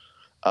albums,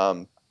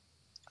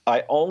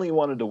 I only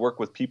wanted to work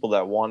with people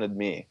that wanted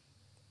me,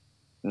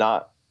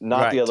 not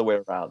the other way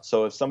around.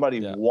 So if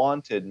somebody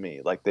wanted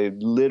me, like they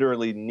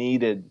literally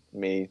needed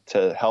me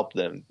to help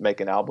them make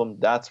an album,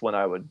 that's when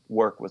I would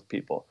work with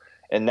people.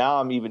 And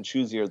now I'm even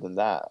choosier than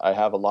that. I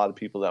have a lot of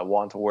people that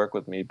want to work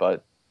with me,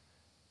 but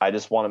I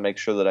just want to make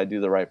sure that I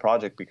do the right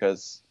project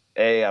because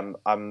I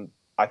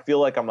feel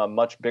like I'm a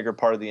much bigger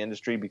part of the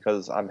industry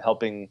because I'm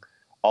helping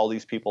all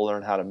these people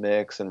learn how to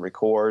mix and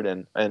record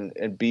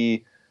and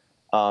B,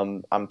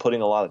 I'm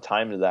putting a lot of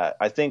time into that.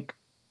 I think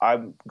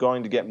I'm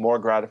going to get more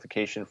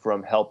gratification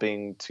from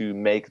helping to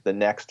make the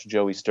next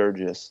Joey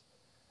Sturgis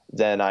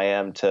than I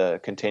am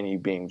to continue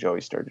being Joey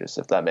Sturgis,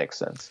 if that makes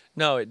sense.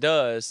 No, it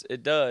does.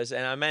 It does.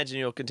 And I imagine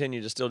you'll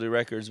continue to still do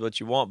records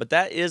what you want. But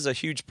that is a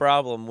huge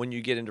problem when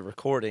you get into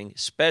recording,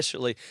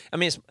 especially. I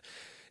mean,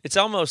 it's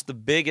almost the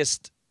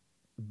biggest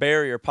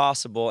barrier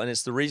possible, and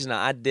it's the reason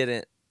I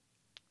didn't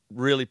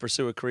really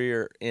pursue a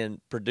career in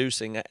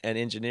producing and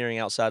engineering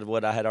outside of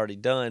what I had already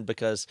done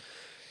because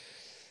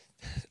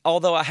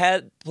although I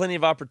had plenty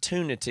of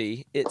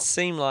opportunity, it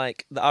seemed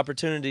like the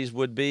opportunities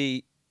would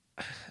be,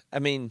 I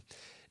mean,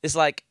 it's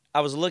like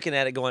I was looking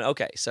at it going,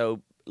 okay,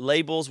 so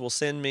labels will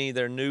send me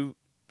their new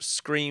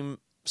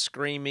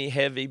screamy,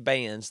 heavy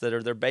bands that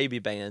are their baby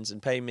bands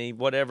and pay me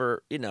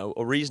whatever,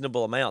 a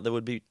reasonable amount that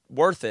would be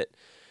worth it.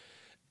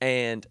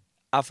 And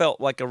I felt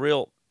like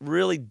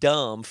really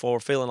dumb for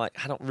feeling like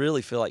I don't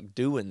really feel like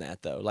doing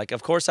that though. Like,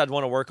 of course I'd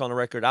want to work on a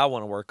record I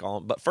want to work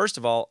on, but first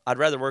of all, I'd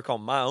rather work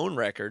on my own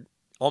record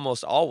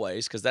almost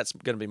always because that's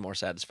going to be more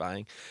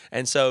satisfying.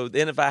 And so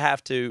then if I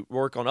have to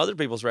work on other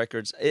people's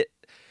records,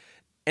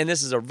 and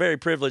this is a very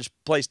privileged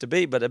place to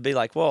be, but it'd be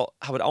like, well,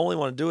 I would only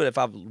want to do it if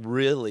I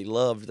really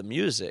loved the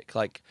music.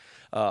 Like,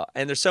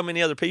 and there's so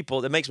many other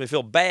people that makes me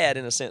feel bad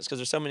in a sense because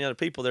there's so many other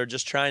people that are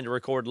just trying to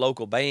record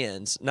local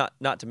bands,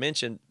 not to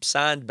mention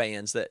signed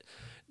bands that,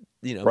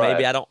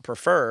 maybe I don't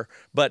prefer,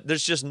 but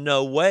there's just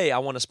no way I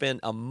want to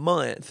spend a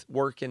month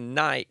working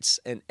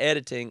nights and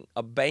editing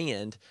a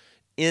band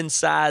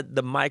inside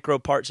the micro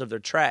parts of their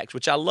tracks,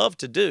 which I love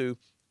to do,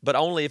 but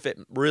only if it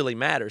really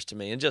matters to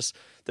me. And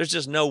there's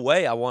just no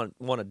way I want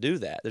to do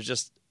that.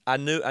 I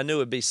knew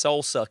it'd be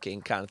soul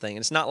sucking kind of thing. And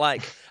it's not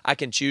like I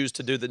can choose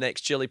to do the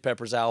next Chili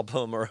Peppers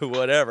album or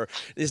whatever.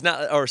 It's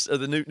not, or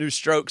the new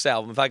Strokes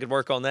album. If I could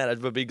work on that, I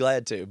would be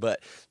glad to. But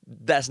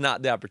that's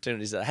not the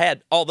opportunities that I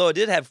had. Although I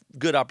did have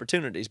good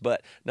opportunities,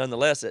 but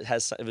nonetheless,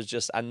 it was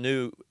just I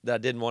knew that I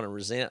didn't want to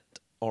resent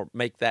or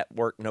make that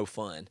work no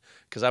fun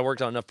because I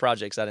worked on enough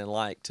projects I didn't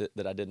like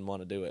that I didn't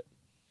want to do it.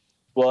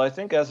 Well, I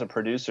think as a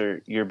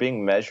producer, you're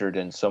being measured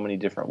in so many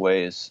different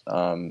ways.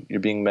 You're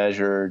being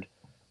measured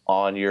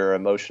on your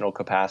emotional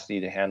capacity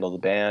to handle the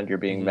band. You're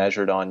being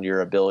measured on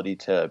your ability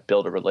to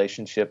build a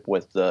relationship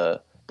with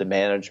the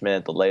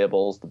management, the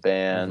labels, the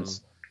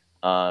bands.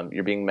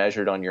 You're being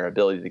measured on your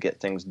ability to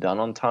get things done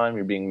on time.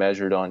 You're being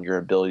measured on your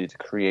ability to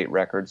create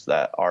records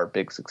that are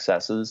big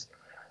successes.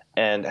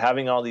 And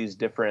having all these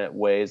different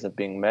ways of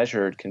being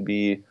measured can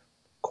be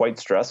quite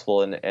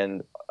stressful.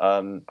 And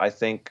I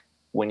think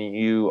when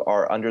you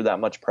are under that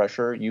much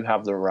pressure, you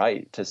have the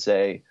right to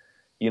say,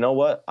 you know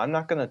what, I'm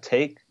not going to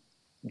take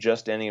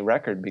just any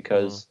record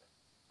because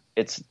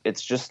it's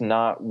just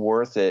not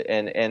worth it.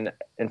 And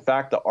in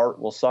fact, the art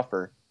will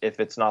suffer if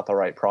it's not the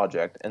right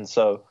project. And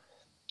so,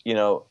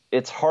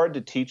 it's hard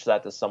to teach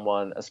that to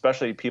someone,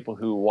 especially people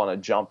who want to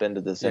jump into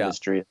this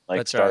industry,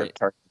 like start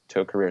to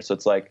a career. So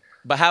it's like,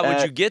 but how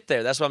would you get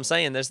there? That's what I'm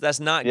saying. That's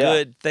not a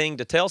good thing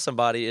to tell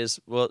somebody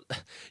is, well,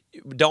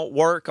 don't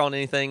work on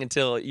anything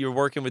until you're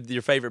working with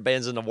your favorite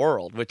bands in the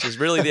world, which is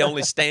really the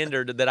only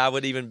standard that I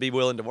would even be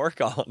willing to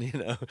work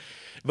on,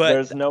 But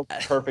there's no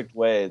perfect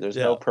way. There's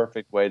no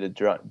perfect way to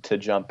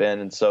jump in.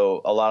 And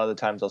so a lot of the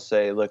times I'll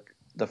say, look,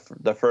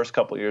 the first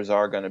couple of years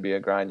are going to be a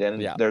grind,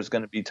 and there's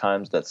going to be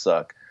times that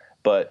suck,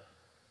 but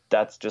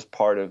that's just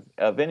part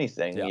of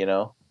anything,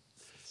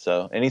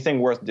 So anything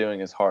worth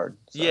doing is hard.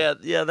 So.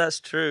 Yeah,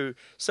 that's true.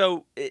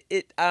 So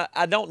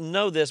I don't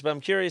know this, but I'm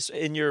curious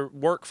in your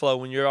workflow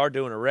when you are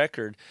doing a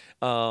record,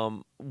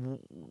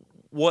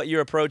 what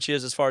your approach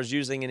is as far as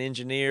using an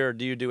engineer, or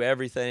do you do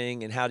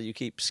everything, and how do you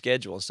keep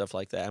schedule and stuff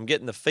like that? I'm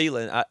getting the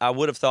feeling I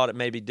would have thought it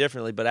maybe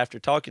differently, but after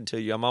talking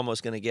to you, I'm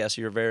almost going to guess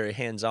you're very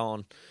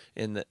hands-on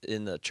in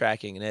the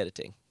tracking and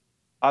editing.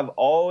 I've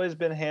always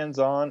been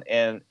hands-on,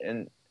 and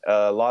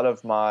a lot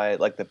of my,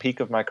 like the peak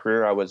of my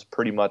career, I was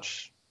pretty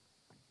much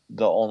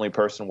the only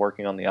person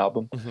working on the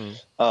album.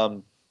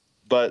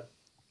 But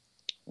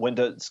when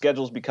the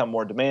schedules become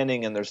more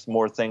demanding and there's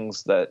more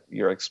things that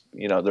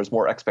there's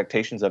more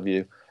expectations of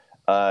you,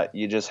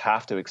 you just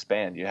have to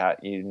expand.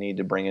 You need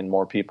to bring in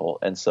more people.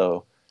 And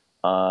so,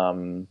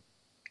 when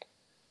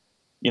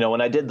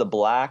I did the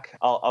Black,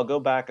 I'll go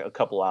back a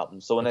couple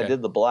albums. So when I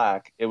did the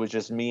Black, it was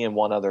just me and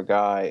one other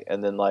guy,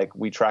 and then like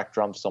we tracked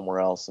drums somewhere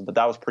else, but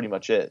that was pretty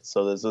much it.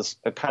 So there's this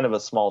kind of a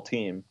small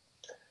team.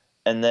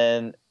 And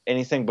then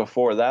anything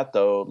before that,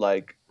 though,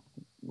 like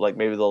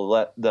maybe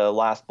the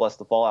last Bless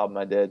the Fall album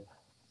I did,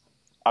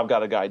 I've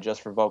got a guy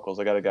just for vocals.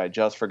 I got a guy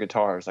just for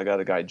guitars. I got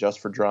a guy just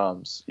for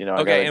drums.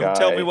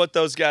 Tell me what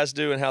those guys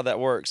do and how that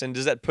works. And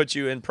does that put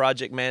you in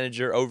project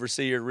manager,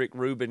 overseer, Rick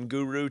Rubin,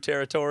 guru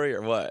territory,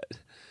 or what?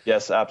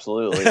 Yes,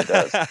 absolutely, it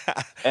does.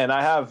 And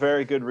I have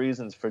very good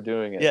reasons for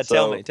doing it. Yeah,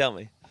 tell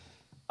me.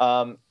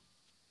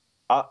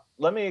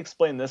 Let me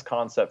explain this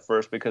concept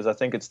first, because I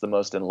think it's the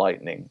most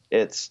enlightening.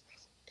 It's,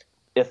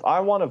 if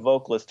I want a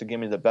vocalist to give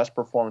me the best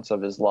performance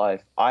of his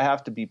life, I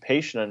have to be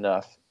patient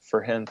enough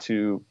for him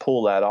to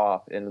pull that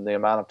off in the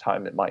amount of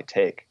time it might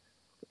take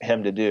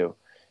him to do.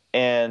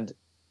 And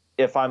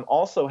if I'm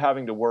also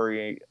having to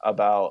worry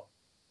about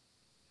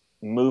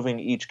moving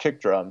each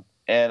kick drum,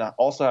 and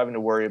also having to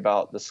worry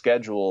about the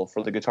schedule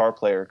for the guitar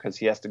player because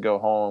he has to go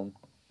home,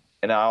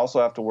 and I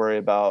also have to worry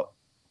about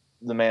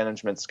the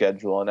management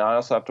schedule, and I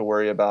also have to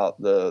worry about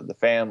the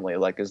family,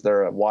 like is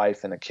there a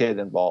wife and a kid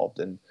involved?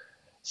 And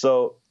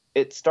so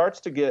it starts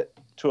to get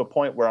to a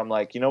point where I'm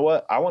like, you know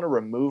what, I want to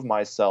remove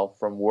myself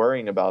from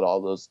worrying about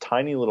all those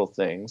tiny little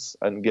things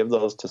and give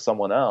those to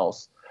someone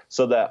else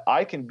so that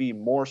I can be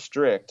more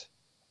strict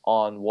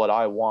on what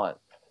I want.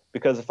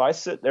 Because if I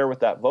sit there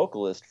with that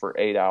vocalist for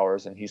 8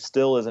 hours and he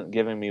still isn't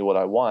giving me what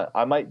I want,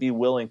 I might be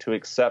willing to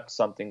accept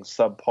something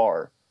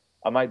subpar.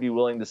 I might be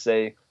willing to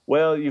say,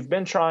 well, you've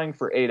been trying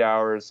for 8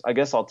 hours. I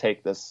guess I'll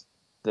take this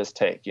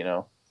take,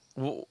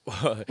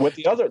 With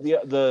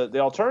the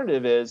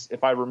alternative is,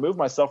 if I remove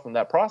myself from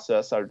that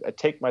process, I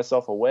take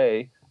myself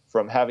away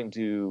from having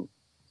to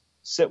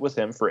sit with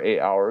him for 8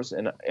 hours,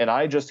 and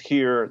I just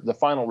hear the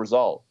final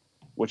result,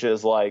 which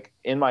is like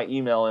in my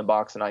email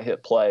inbox, and I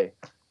hit play.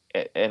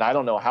 And I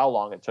don't know how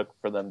long it took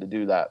for them to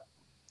do that.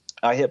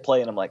 I hit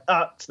play and I'm like,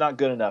 it's not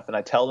good enough. And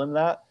I tell them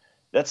that.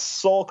 That's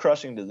soul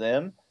crushing to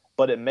them,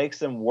 but it makes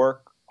them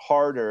work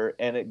harder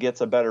and it gets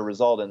a better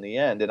result in the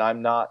end. And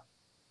I'm not,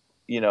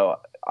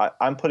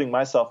 I'm putting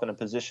myself in a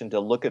position to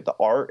look at the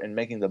art and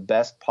making the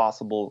best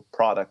possible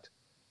product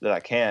that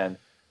I can.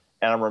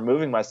 And I'm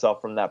removing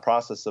myself from that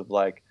process of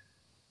like,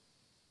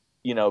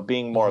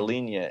 being more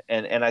lenient.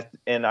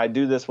 And I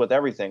do this with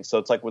everything. So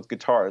it's like with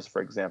guitars,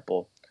 for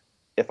example.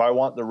 If I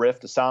want the riff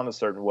to sound a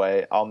certain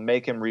way, I'll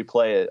make him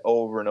replay it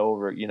over and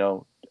over.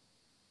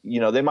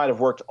 They might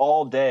have worked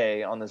all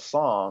day on this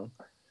song,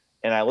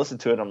 and I listen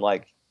to it. I'm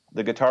like,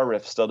 the guitar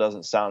riff still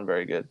doesn't sound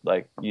very good.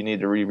 Like, you need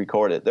to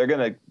re-record it.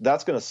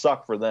 That's gonna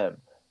suck for them.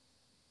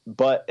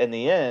 But in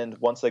the end,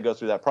 once they go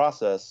through that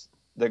process,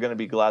 they're gonna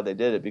be glad they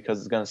did it because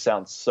it's gonna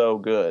sound so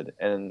good,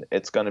 and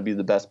it's gonna be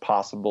the best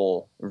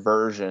possible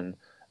version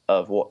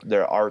of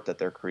their art that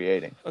they're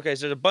creating. Okay,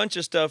 so there's a bunch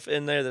of stuff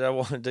in there that I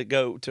wanted to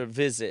go to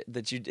visit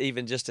that you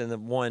even just in the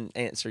one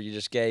answer you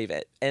just gave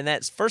it. And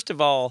that's, first of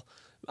all,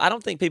 I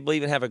don't think people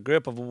even have a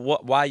grip of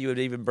why you would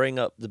even bring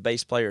up the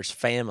bass player's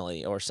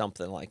family or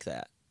something like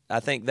that.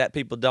 I think that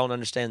people don't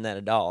understand that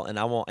at all, and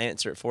I won't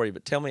answer it for you,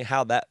 but tell me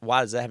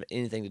why does that have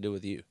anything to do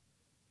with you?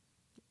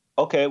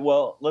 Okay,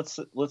 well, let's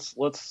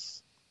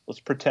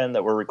pretend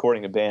that we're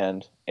recording a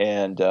band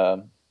and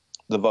the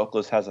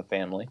vocalist has a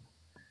family.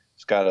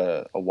 He's got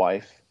a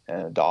wife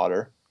and a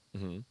daughter.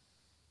 Mm-hmm.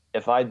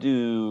 If I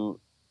do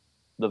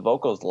the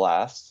vocals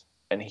last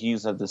and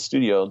he's at the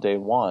studio day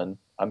one,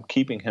 I'm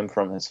keeping him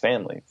from his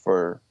family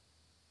for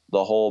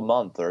the whole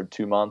month or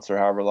 2 months or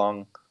however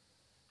long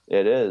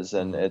it is.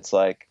 And it's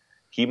like,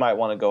 he might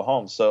want to go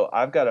home. So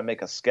I've got to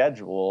make a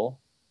schedule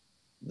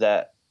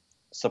that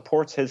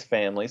supports his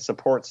family,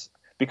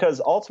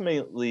 because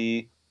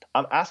ultimately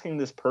I'm asking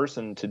this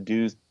person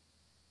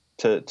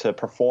to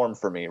perform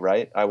for me,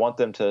 right? I want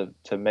them to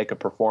make a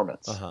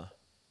performance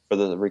for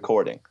the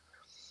recording.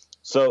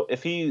 So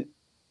if he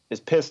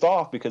is pissed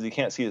off because he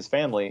can't see his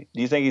family,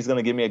 do you think he's going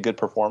to give me a good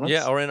performance?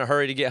 Yeah, or in a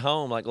hurry to get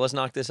home, like, let's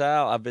knock this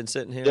out. I've been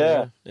sitting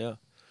here. Yeah.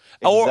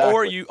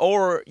 Exactly.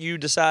 Or you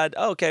decide,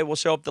 okay, we'll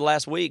show up the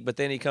last week, but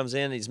then he comes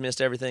in and he's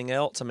missed everything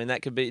else. I mean,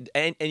 that could be,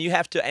 and you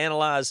have to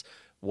analyze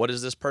what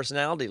is this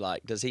personality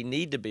like? Does he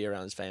need to be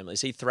around his family?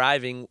 Is he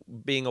thriving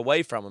being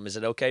away from them? Is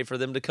it okay for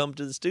them to come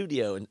to the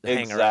studio and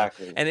hang around?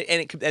 Exactly.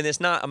 And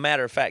it's not a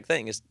matter of fact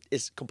thing.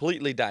 It's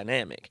completely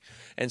dynamic.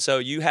 And so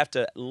you have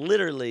to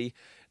literally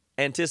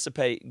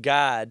anticipate,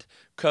 guide,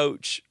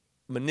 coach,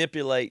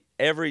 manipulate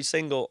every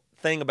single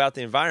thing about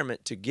the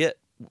environment to get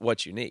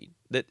what you need.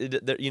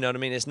 That you know what I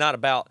mean? It's not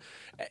about,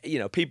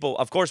 people,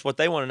 of course, what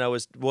they want to know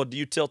is, well, do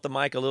you tilt the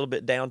mic a little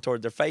bit down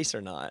toward their face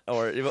or not?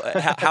 Or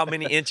how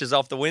many inches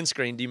off the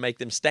windscreen do you make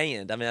them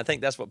stand? I mean, I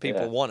think that's what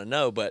people want to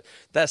know, but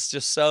that's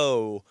just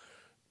so,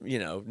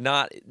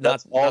 not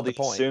all the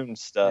point. Assumed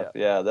stuff.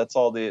 Yeah, that's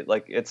all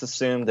it's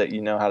assumed that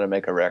you know how to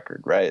make a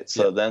record, right?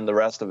 So then the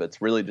rest of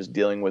it's really just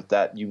dealing with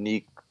that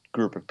unique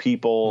group of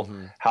people,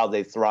 how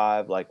they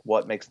thrive, like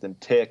what makes them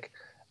tick.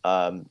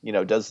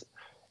 Does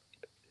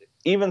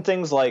even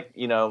things like,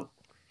 I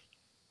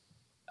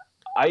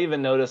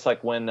even notice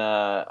like when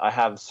I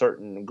have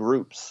certain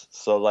groups,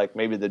 so like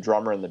maybe the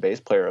drummer and the bass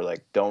player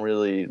like don't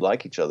really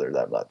like each other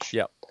that much.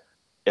 Yep.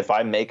 If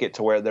I make it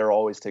to where they're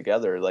always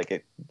together, like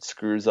it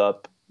screws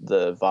up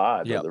the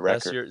vibe of the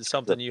record. That's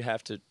something you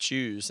have to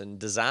choose and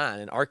design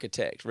and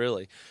architect,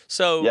 really.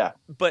 So,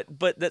 but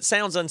that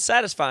sounds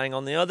unsatisfying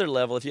on the other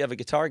level. If you have a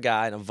guitar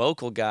guy and a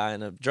vocal guy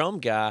and a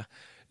drum guy,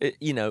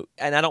 and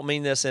I don't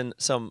mean this in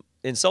some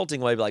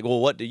insulting way, like, well,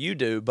 what do you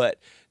do? But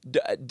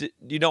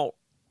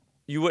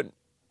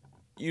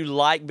you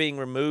like being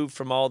removed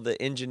from all the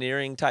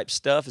engineering type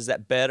stuff? Is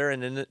that better?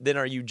 And then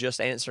are you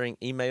just answering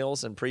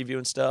emails and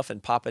previewing stuff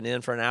and popping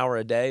in for an hour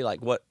a day?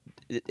 Like, what?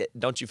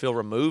 Don't you feel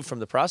removed from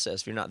the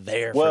process if you're not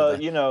there for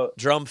the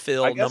drum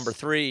fill number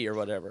 3 or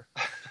whatever?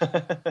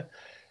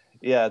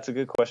 Yeah, it's a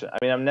good question. I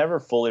mean, I'm never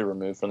fully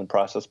removed from the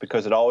process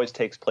because it always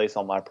takes place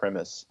on my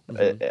premise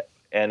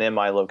and in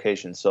my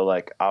location. So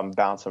like I'm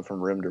bouncing from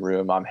room to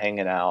room. I'm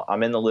hanging out.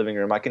 I'm in the living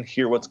room. I can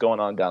hear what's going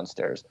on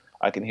downstairs.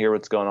 I can hear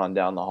what's going on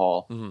down the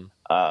hall.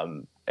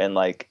 And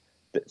like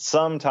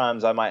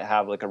sometimes I might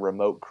have like a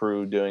remote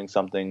crew doing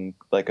something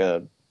like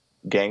a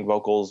gang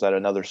vocals at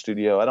another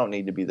studio. I don't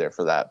need to be there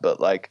for that. But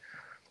like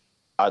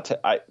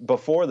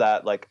before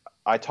that, like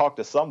I talk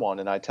to someone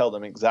and I tell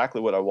them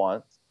exactly what I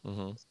want.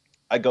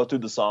 I go through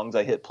the songs.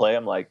 I hit play.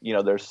 I'm like,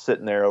 they're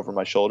sitting there over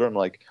my shoulder. I'm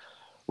like,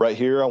 right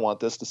here, I want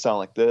this to sound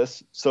like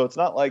this. So it's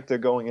not like they're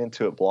going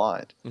into it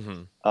blind.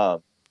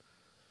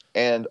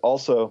 And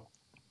also,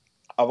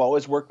 I've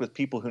always worked with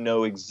people who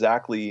know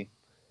exactly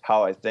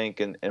how I think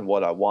and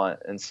what I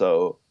want. And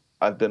so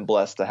I've been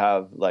blessed to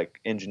have like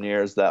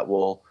engineers that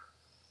will,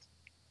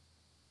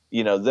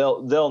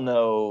 they'll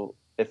know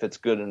if it's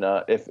good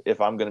enough,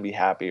 if I'm going to be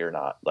happy or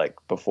not, like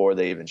before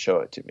they even show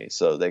it to me.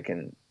 So they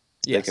can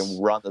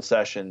run the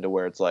session to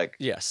where it's like,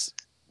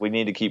 we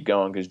need to keep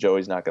going because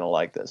Joey's not going to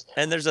like this.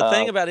 And there's a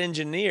thing about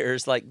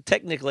engineers, like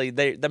technically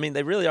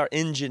they really are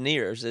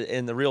engineers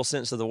in the real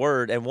sense of the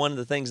word. And one of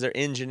the things they're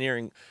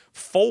engineering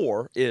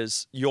for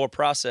is your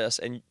process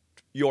and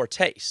your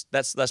taste.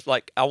 That's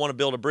like, I want to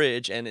build a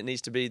bridge and it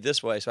needs to be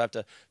this way. So I have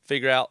to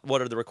figure out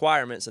what are the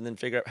requirements and then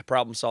figure out,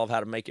 problem solve how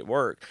to make it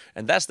work.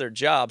 And that's their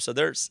job. So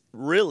there's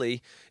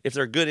really, if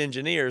they're good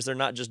engineers, they're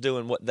not just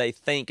doing what they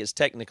think is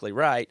technically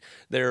right.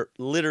 They're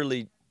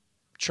literally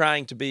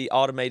trying to be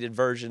automated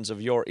versions of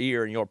your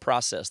ear and your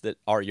process that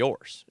are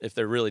yours, if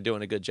they're really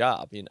doing a good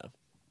job,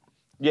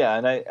 Yeah,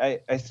 and I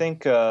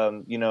think,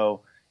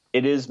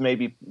 it is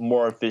maybe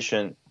more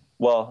efficient.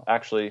 Well,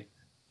 actually,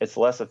 it's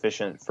less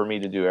efficient for me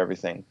to do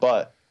everything.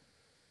 But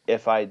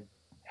if I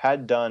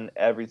had done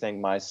everything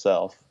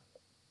myself,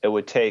 it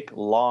would take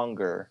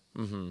longer.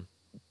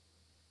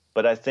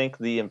 But I think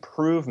the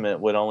improvement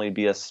would only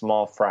be a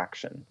small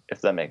fraction,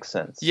 if that makes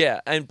sense. Yeah,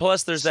 and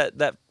plus there's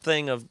that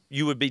thing of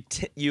you would be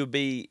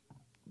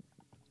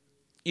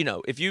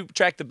if you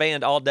track the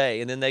band all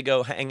day and then they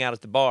go hang out at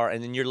the bar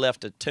and then you're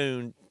left to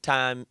tune,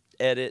 time,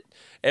 edit,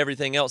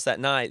 everything else that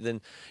night,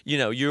 then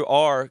you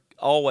are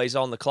always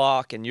on the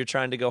clock and you're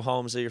trying to go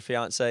home to your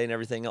fiance and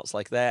everything else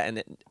like that,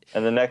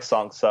 and the next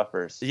song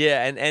suffers.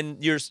 Yeah, and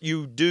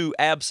you do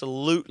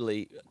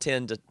absolutely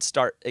tend to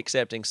start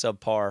accepting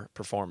subpar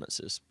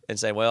performances and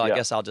say, well, I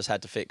guess I'll just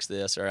have to fix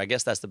this, or I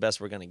guess that's the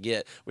best we're going to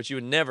get, which you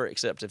would never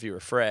accept if you were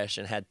fresh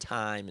and had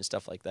time and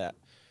stuff like that.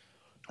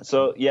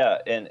 So yeah,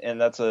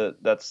 and that's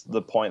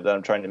the point that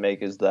I'm trying to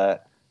make, is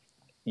that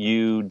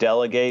you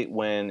delegate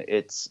when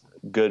it's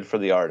good for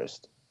the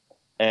artist.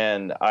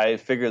 And I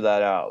figured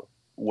that out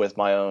with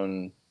my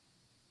own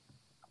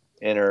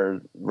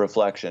inner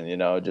reflection,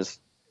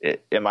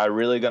 am I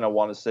really going to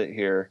want to sit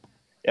here?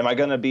 Am I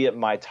going to be at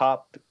my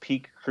top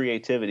peak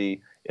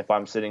creativity if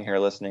I'm sitting here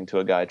listening to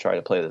a guy try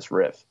to play this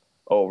riff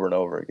over and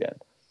over again?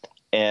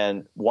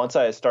 And once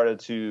I started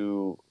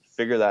to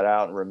figure that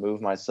out and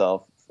remove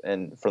myself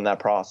and from that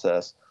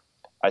process,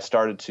 I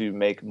started to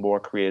make more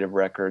creative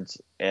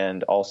records,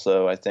 and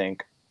also I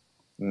think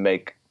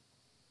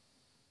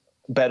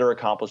better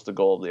accomplish the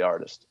goal of the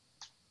artist.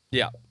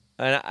 Yeah.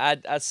 And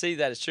I see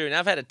that it's true. And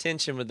I've had a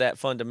tension with that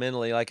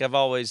fundamentally. Like I've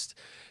always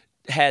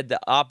had the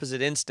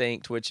opposite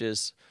instinct, which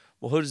is,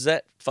 well, who does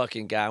that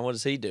fucking guy? What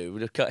does he do?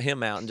 To cut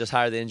him out and just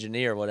hire the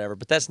engineer or whatever.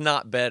 But that's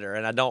not better,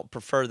 and I don't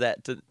prefer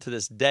that to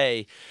this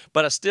day.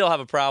 But I still have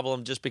a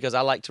problem just because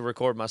I like to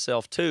record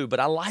myself too. But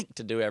I like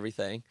to do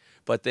everything.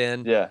 But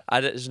then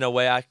there's no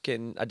way I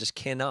just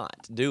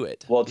cannot do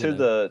it. Well, to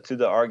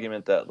the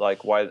argument that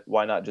like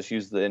why not just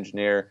use the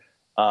engineer?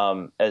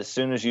 As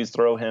soon as you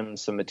throw him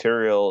some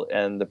material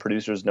and the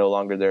producer's no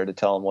longer there to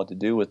tell him what to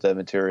do with that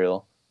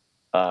material,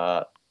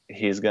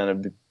 he's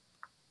gonna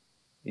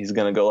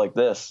go like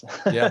this.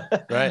 Yeah,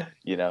 right.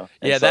 You know.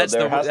 Yeah,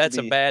 so that's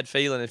a bad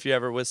feeling if you're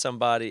ever with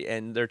somebody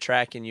and they're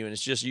tracking you and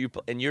it's just you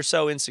and you're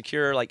so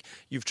insecure. Like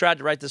you've tried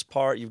to write this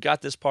part, you've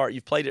got this part,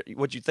 you've played it,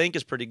 what you think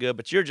is pretty good,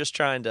 but you're just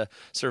trying to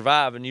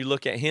survive. And you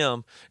look at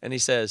him and he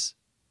says,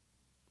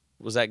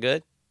 "Was that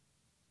good?"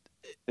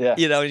 Yeah.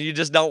 You know, and you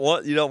don't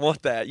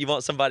want that. You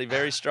want somebody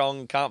very strong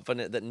and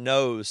confident that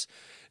knows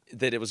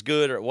that it was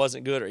good or it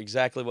wasn't good or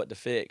exactly what to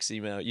fix.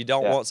 You know, you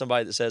don't want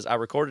somebody that says, "I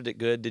recorded it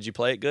good. Did you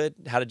play it good?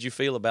 How did you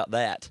feel about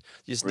that?"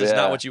 That's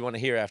not what you want to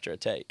hear after a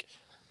take.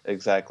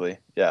 Exactly.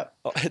 Yeah.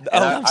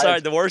 I'm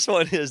sorry. The worst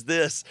one is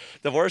this.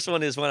 The worst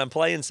one is when I'm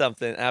playing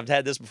something. I've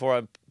had this before.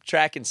 I'm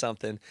tracking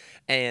something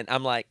and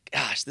I'm like,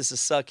 gosh, this is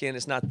sucking.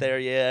 It's not there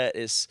yet.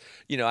 It's,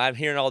 I'm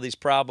hearing all these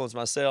problems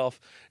myself.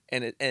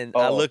 And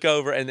I look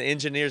over and the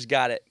engineer's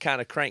got it kind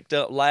of cranked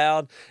up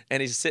loud and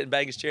he's sitting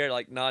back in his chair,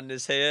 like nodding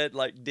his head,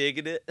 like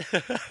digging it.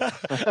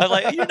 I'm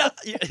like,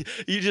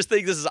 you just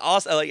think this is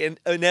awesome. Like, and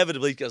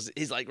inevitably, because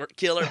he's like,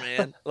 killer,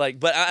 man.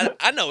 Like, but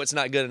I know it's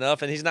not good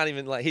enough. And he's not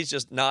even like, he's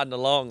just nodding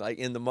along, like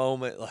in the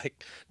moment,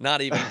 like not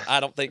even, I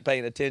don't think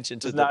paying attention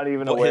to not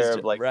even aware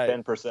of like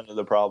 10% of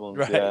the problems.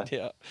 Right.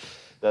 Yeah.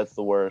 That's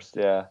the worst.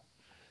 Yeah.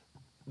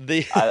 Go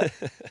ahead.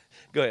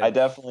 I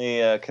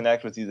definitely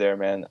connect with you there,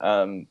 man.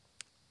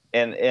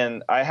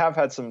 And I have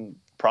had some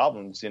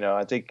problems,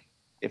 I think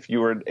if you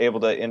were able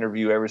to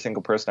interview every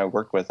single person I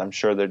worked with, I'm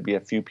sure there'd be a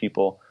few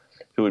people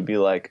who would be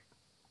like,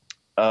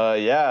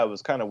 yeah, it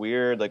was kind of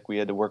weird. Like we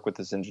had to work with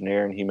this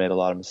engineer and he made a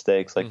lot of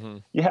mistakes. Like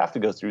you have to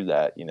go through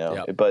that,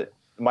 Yep. But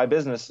my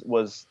business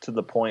was to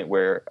the point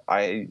where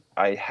I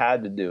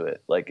had to do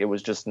it. Like it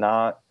was just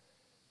not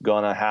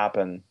going to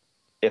happen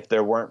if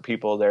there weren't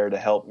people there to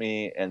help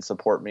me and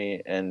support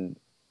me and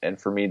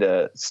for me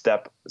to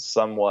step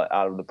somewhat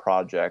out of the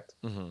project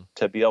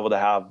to be able to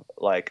have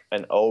like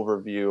an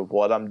overview of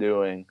what I'm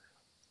doing,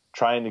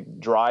 trying to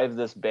drive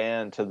this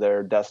band to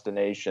their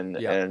destination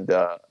and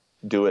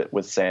do it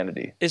with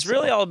sanity. It's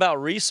really all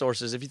about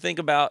resources. If you think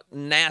about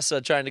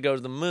NASA trying to go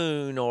to the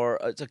moon or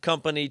a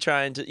company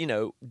trying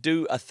to,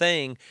 do a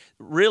thing,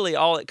 really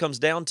all it comes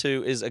down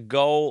to is a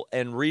goal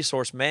and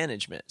resource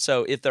management.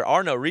 So if there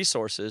are no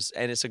resources,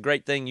 and it's a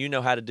great thing you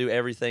know how to do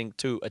everything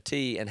to a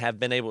T and have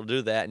been able to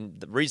do that,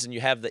 and the reason you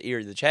have the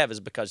ear that you have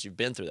is because you've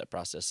been through that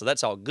process. So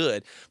that's all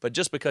good. But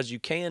just because you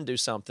can do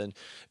something,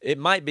 it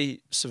might be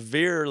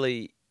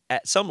severely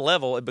at some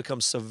level, it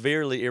becomes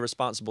severely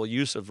irresponsible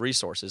use of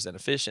resources and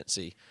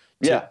efficiency.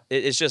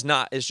 It's just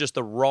not. It's just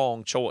the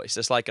wrong choice.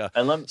 It's like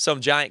some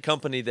giant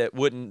company that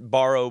wouldn't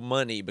borrow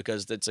money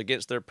because it's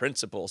against their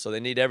principle. So they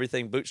need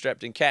everything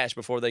bootstrapped in cash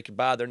before they could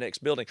buy their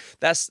next building.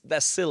 That's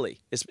silly.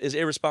 It's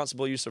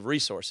irresponsible use of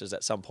resources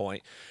at some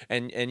point.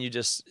 And you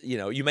just,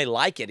 you may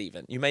like it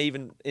even. You may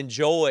even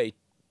enjoy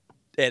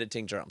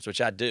editing drums, which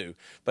I do,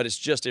 but it's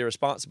just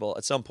irresponsible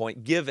at some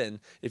point,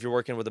 given if you're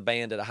working with a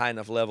band at a high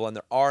enough level and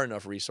there are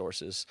enough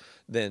resources,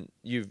 then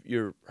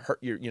you're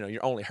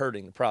only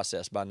hurting the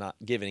process by not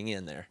giving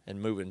in there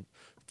and moving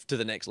to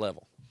the next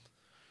level.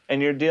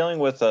 And you're dealing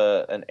with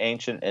an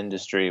ancient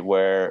industry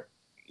where,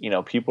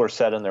 people are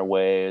set in their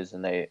ways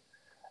and they,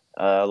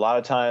 a lot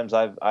of times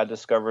I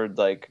discovered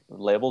like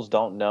labels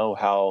don't know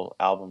how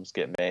albums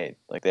get made.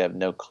 Like they have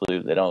no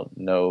clue. They don't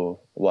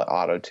know what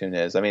auto-tune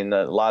is. I mean,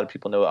 a lot of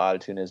people know what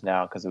auto-tune is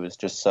now because it was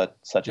just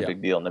such a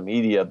big deal in the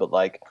media, but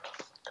like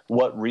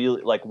what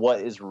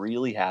is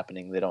really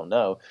happening, they don't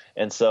know.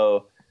 And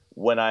so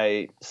when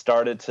I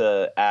started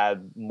to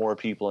add more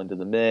people into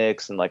the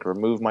mix and like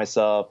remove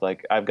myself,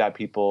 like I've got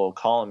people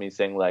calling me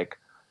saying like,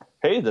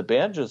 hey, the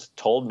band just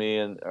told me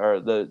or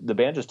the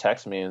band just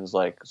texted me and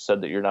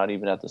said that you're not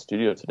even at the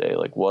studio today.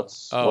 Like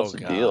what's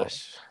the deal?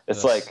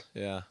 It's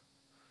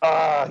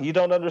you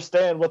don't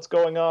understand what's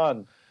going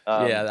on.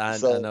 I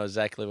know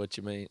exactly what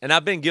you mean. And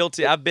I've been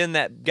guilty. I've been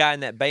that guy in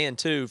that band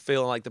too,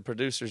 feeling like the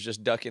producer's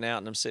just ducking out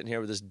and I'm sitting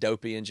here with this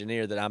dopey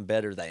engineer that I'm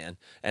better than.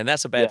 And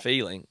that's a bad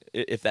feeling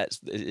if that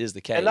is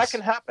the case. And that can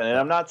happen. And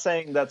I'm not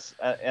saying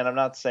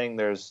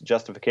there's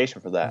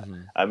justification for that.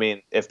 I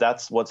mean, if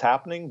that's what's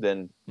happening,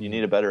 then you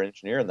need a better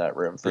engineer in that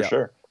room for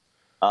sure.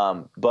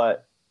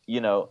 But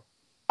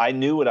I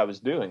knew what I was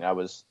doing. I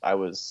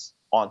was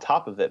on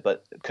top of it,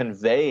 but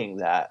conveying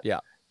that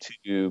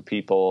to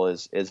people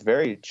is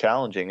very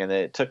challenging, and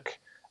it took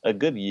a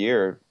good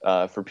year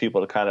for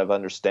people to kind of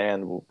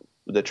understand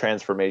the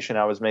transformation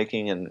I was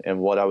making and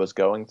what I was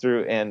going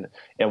through and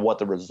what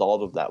the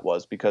result of that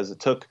was, because it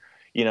took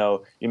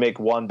you make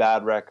one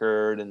bad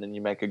record and then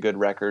you make a good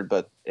record,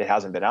 but it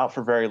hasn't been out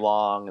for very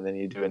long. And then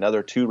you do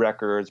another 2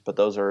 records, but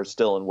those are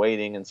still in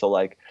waiting. And so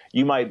like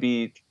you might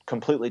be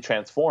completely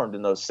transformed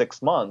in those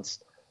 6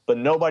 months, but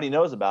nobody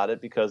knows about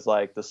it because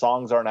like the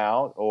songs aren't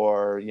out,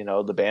 or,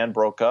 the band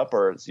broke up,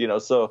 or,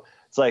 so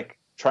it's like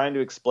trying to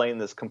explain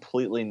this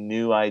completely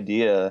new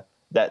idea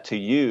that to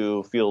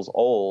you feels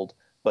old,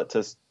 but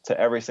to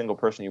every single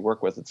person you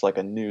work with, it's like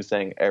a new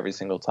thing every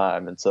single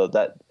time. And so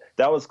that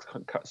was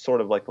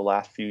sort of like the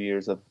last few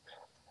years of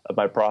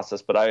my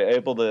process, but I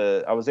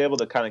was able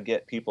to kind of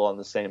get people on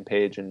the same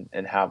page and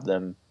have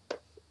them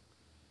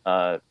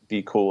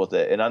be cool with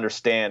it and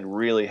understand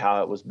really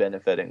how it was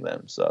benefiting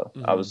them. So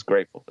I was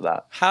grateful for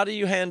that. How do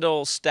you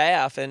handle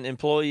staff and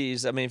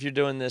employees? I mean, if you're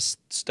doing this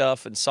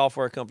stuff and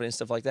software company and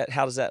stuff like that,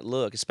 how does that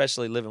look,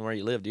 especially living where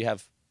you live? Do you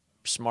have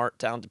smart,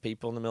 talented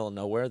people in the middle of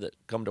nowhere that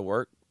come to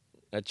work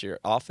at your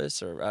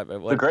office? Or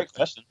what? A great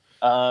question.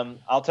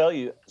 I'll tell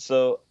you.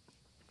 So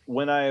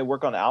when I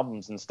work on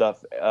albums and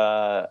stuff,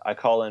 I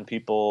call in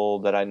people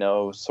that I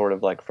know sort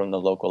of like from the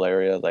local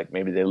area, like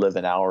maybe they live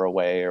an hour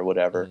away or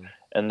whatever.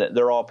 And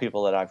they're all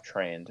people that I've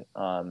trained.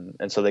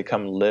 And so they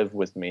come live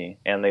with me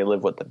and they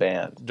live with the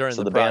band. During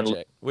the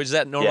project. Which is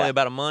that normally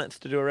about a month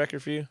to do a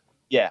record for you?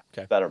 Yeah,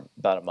 okay.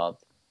 About a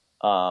month.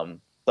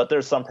 But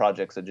there's some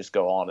projects that just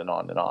go on and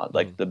on and on.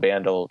 Like the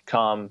band will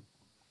come,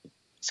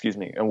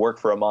 and work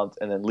for a month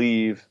and then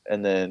leave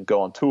and then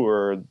go on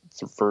tour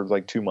for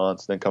like 2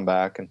 months and then come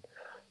back. And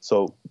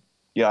so,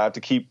 I have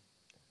to keep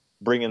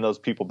bringing those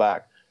people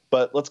back.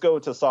 But let's go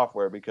to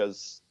software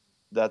because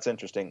that's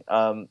interesting.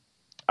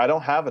 I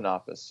don't have an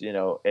office,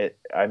 I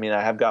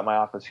have got my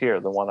office here,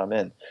 the one I'm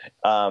in.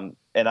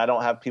 And I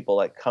don't have people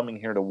like coming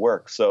here to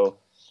work. So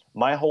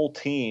my whole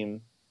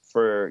team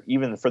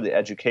even for the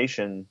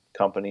education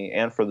company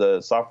and for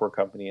the software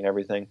company and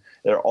everything,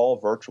 they're all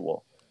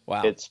virtual.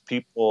 Wow. It's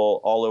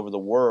people all over the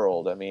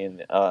world. I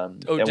mean,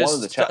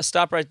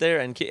 stop right there,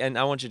 and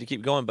I want you to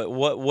keep going. But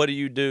what do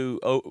you do?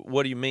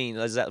 What do you mean?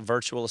 Is that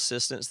virtual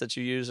assistants that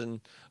you use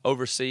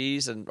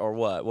overseas, or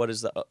what? What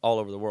is all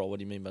over the world? What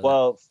do you mean by that?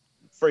 Well,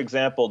 for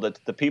example,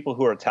 the people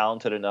who are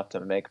talented enough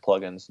to make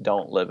plugins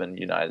don't live in the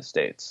United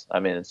States. I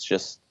mean, it's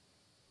just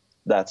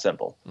that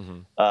simple.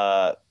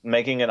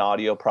 Making an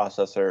audio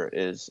processor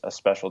is a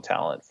special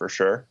talent for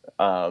sure.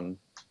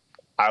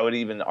 I would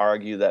even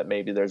argue that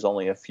maybe there's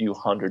only a few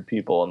hundred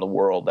people in the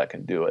world that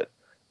can do it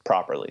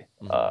properly.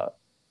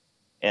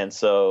 And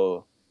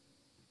so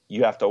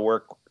you have to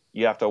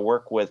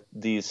work with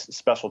these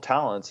special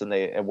talents and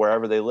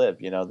wherever they live,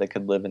 they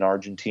could live in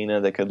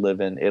Argentina, they could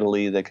live in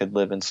Italy, they could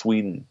live in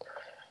Sweden.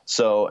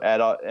 So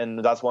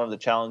and that's one of the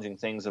challenging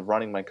things of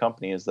running my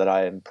company is that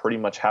I pretty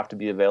much have to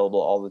be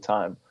available all the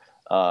time.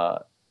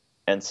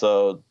 And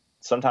so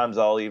sometimes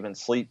I'll even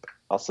sleep.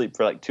 I'll sleep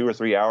for like 2 or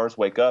 3 hours,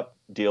 wake up,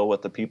 deal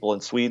with the people in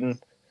Sweden,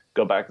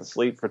 go back to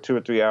sleep for 2 or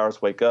 3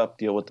 hours, wake up,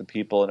 deal with the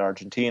people in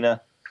Argentina.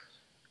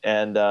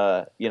 And,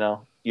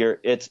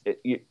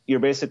 you're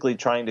basically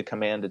trying to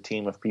command a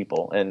team of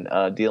people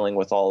and dealing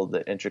with all of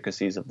the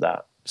intricacies of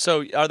that.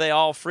 So are they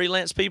all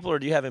freelance people or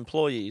do you have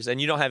employees?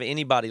 And you don't have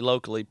anybody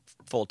locally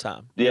full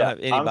time? You don't have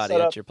anybody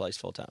at your place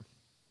full time?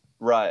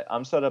 Right.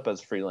 I'm set up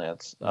as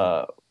freelance.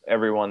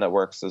 Everyone that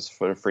works is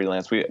for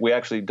freelance. We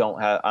actually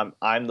don't have.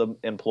 I'm the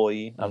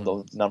employee. I'm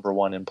the number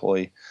one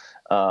employee,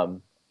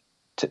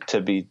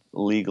 to be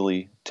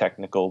legally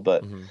technical.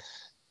 But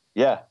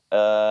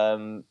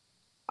I'm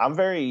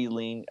very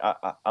lean.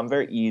 I'm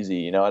very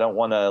easy. I don't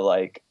want to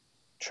like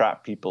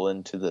trap people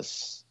into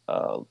this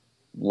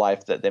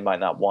life that they might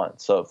not want.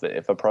 So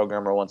if a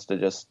programmer wants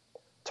to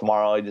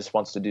tomorrow he just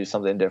wants to do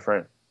something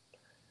different,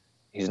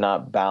 he's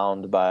not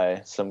bound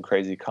by some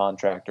crazy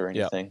contract or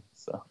anything.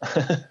 So.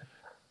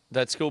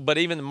 That's cool. But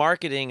even the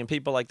marketing and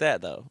people like that,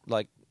 though,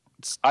 like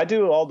I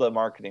do all the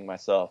marketing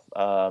myself.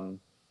 I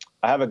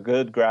have a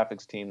good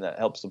graphics team that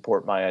helps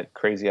support my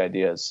crazy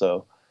ideas.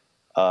 So,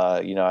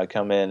 I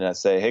come in and I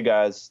say, "Hey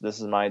guys, this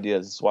is my idea.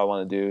 This is what I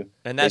want to do."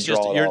 And that's you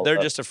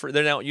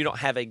don't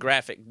have a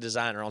graphic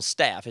designer on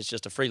staff. It's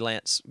just a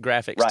freelance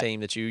graphics team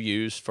that you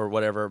use for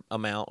whatever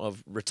amount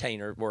of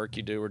retainer work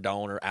you do or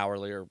don't, or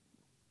hourly or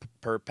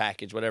per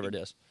package, whatever it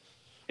is.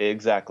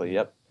 Exactly.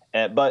 Yep.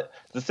 But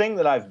the thing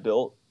that I've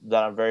built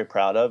that I'm very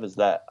proud of is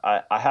that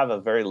I have a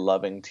very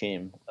loving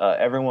team.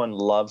 Everyone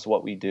loves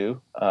what we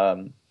do.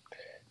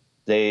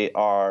 They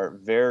are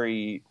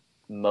very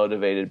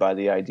motivated by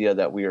the idea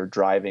that we are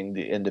driving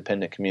the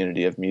independent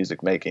community of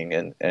music making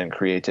and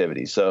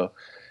creativity. So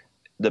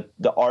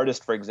the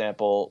artist, for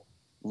example,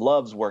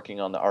 loves working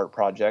on the art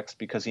projects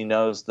because he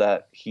knows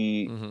that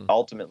he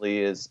ultimately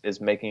is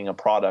making a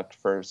product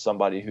for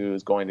somebody who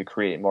is going to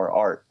create more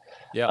art.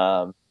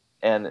 Yeah.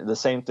 And the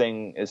same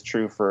thing is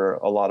true for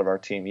a lot of our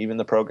team, even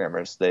the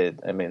programmers. They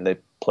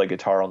play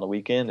guitar on the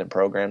weekend and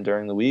program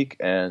during the week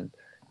and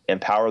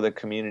empower the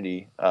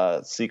community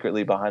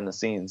secretly behind the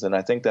scenes. And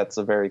I think that's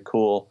a very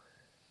cool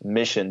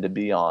mission to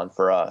be on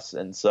for us.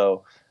 And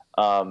so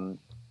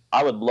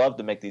I would love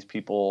to make these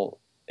people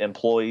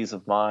employees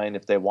of mine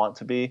if they want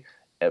to be.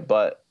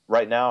 But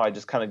right now I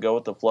just kind of go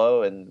with the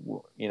flow,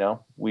 and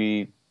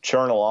we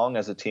churn along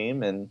as a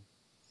team, and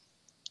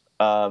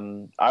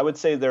I would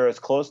say they're as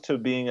close to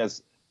being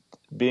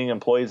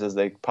employees as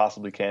they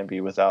possibly can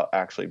be without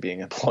actually being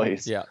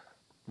employees. Yeah.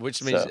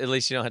 Which means at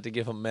least you don't have to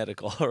give them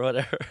medical or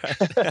whatever.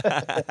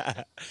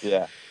 Right?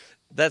 Yeah.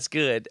 That's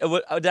good.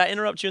 Did I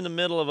interrupt you in the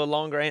middle of a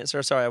longer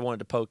answer? Sorry, I wanted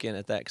to poke in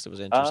at that because it was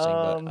interesting.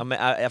 But I mean,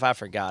 if I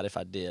forgot, if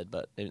I did,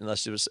 but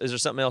unless is there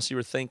something else you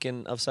were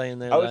thinking of saying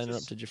there that I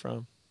interrupted you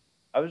from?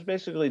 I was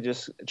basically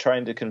just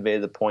trying to convey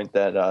the point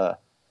that,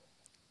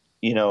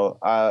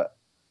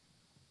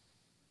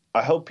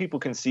 I hope people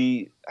can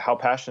see how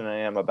passionate I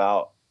am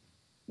about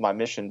my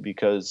mission,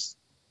 because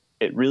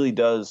it really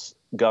does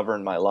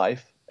govern my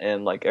life.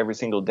 And like every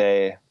single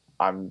day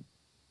I'm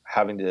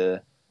having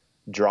to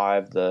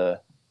drive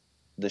the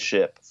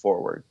ship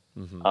forward.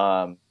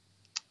 Mm-hmm.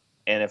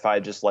 And if I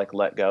just like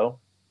let go,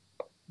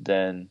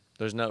 then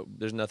there's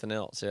nothing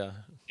else. Yeah.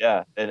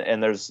 Yeah.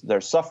 And there's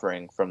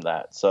suffering from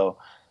that. So,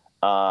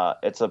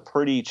 it's a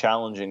pretty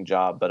challenging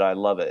job, but I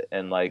love it.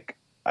 And like,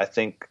 I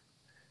think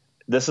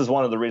this is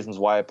one of the reasons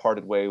why I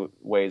parted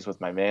ways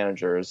with my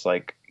manager, is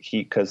like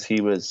he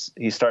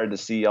started to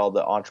see all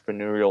the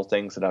entrepreneurial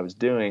things that I was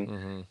doing.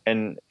 Mm-hmm.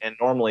 And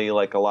normally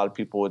like a lot of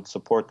people would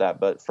support that,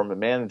 but from a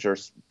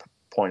manager's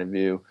point of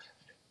view,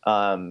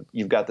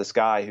 you've got this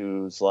guy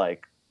who's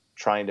like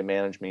trying to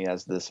manage me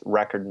as this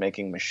record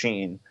making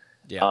machine.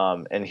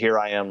 Yeah. And here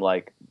I am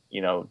like,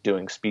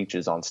 doing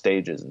speeches on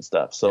stages and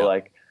stuff. So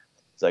like,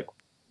 it's like,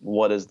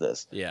 what is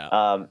this?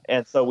 Yeah.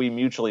 And so we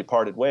mutually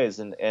parted ways,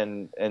 and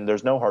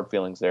there's no hard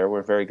feelings there.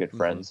 We're very good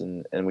friends,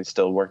 and we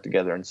still work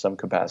together in some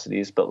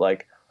capacities, but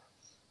like,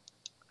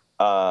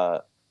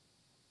 I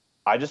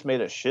just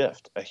made a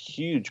shift, a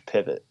huge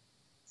pivot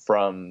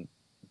from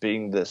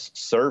being this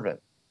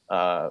servant,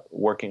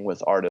 working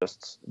with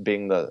artists,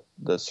 being the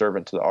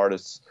servant to the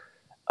artists.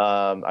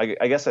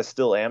 I guess I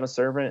still am a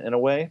servant in a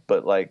way,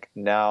 but like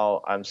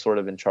now I'm sort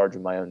of in charge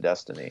of my own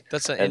destiny.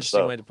 That's an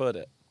interesting way to put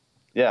it.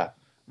 Yeah.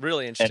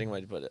 Really interesting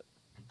way to put it.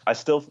 I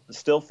still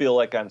feel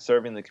like I'm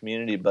serving the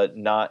community, but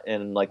not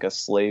in like a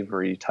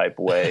slavery type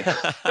way.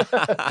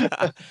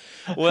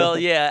 Well,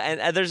 yeah,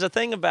 and there's a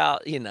thing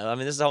about, I mean,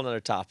 this is a whole other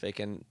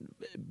topic,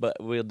 but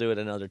we'll do it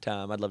another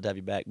time. I'd love to have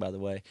you back, by the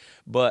way.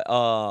 But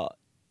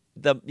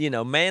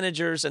the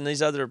managers and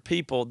these other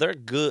people, they're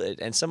good,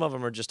 and some of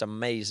them are just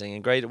amazing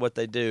and great at what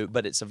they do,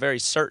 but it's a very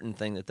certain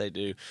thing that they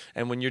do.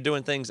 And when you're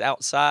doing things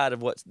outside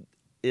of what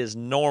is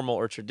normal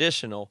or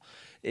traditional,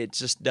 it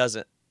just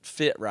doesn't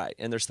fit right.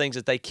 And there's things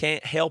that they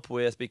can't help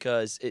with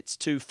because it's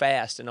too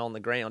fast and on the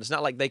ground. It's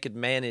not like they could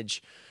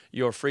manage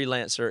your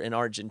freelancer in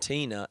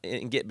Argentina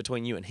and get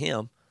between you and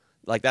him.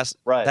 Like that's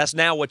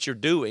now what you're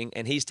doing,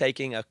 and he's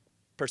taking a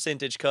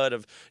percentage cut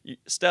of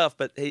stuff,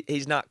 but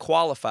he's not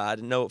qualified,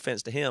 and no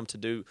offense to him, to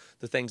do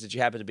the things that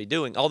you happen to be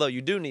doing. Although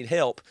you do need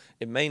help,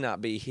 it may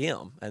not be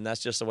him, and that's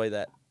just the way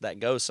that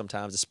goes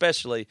sometimes.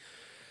 Especially,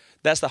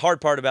 that's the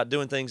hard part about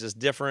doing things as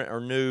different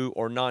or new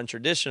or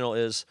non-traditional,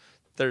 is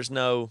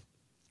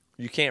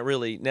you can't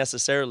really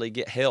necessarily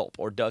get help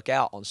or duck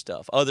out on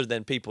stuff other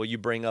than people you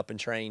bring up and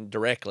train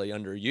directly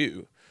under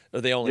you. They're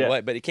the only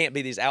way. But it can't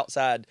be these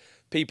outside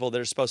people that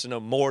are supposed to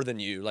know more than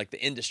you, like the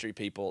industry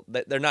people.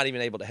 They're not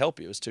even able to help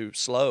you. It's too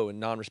slow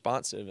and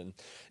non-responsive,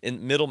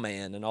 and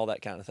middleman and all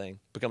that kind of thing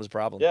becomes a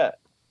problem. Yeah,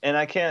 and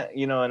I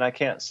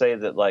can't say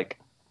that like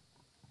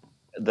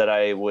that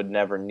I would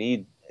never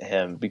need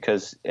him,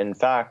 because in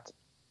fact,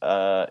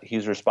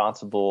 he's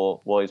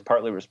responsible. Well, he's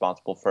partly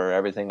responsible for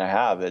everything I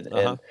have,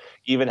 and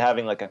even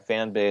having like a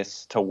fan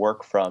base to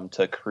work from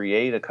to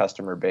create a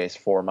customer base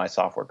for my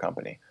software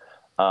company,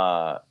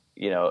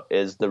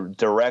 is the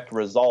direct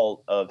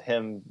result of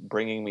him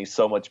bringing me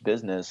so much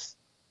business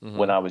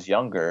when I was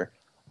younger,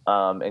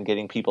 and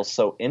getting people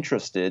so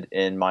interested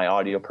in my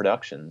audio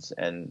productions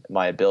and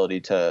my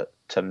ability to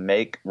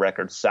make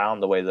records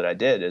sound the way that I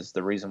did is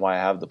the reason why I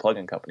have the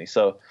plugin company.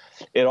 So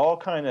it all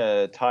kind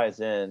of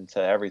ties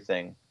into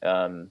everything.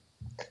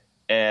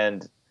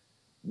 And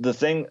the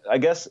thing, I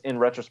guess in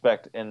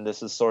retrospect, and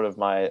this is sort of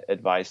my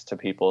advice to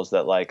people, is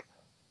that like,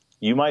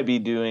 you might be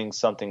doing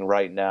something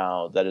right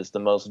now that is the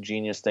most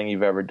genius thing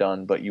you've ever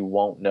done, but you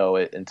won't know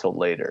it until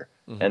later.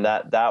 And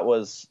that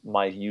was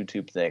my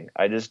YouTube thing.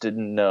 I just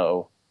didn't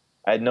know.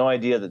 I had no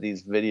idea that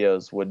these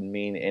videos would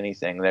mean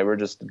anything. They were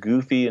just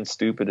goofy and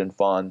stupid and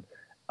fun.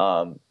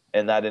 And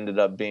that ended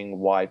up being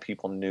why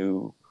people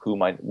knew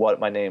what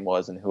my name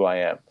was and who I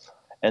am.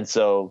 And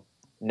so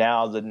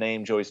now the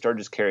name Joey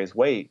Sturgis carries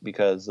weight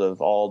because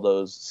of all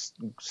those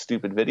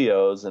stupid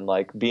videos and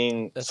like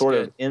being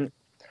of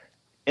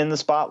in the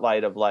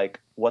spotlight of like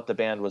what the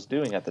band was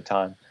doing at the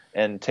time,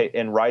 and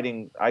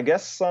writing, I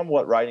guess,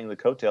 somewhat writing the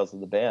coattails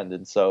of the band.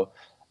 And so,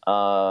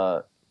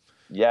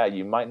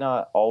 you might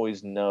not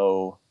always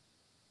know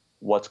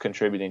what's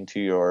contributing to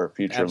your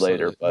future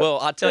later. But, well,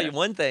 I'll tell you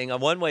one thing.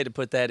 One way to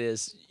put that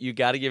is you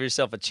got to give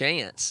yourself a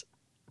chance.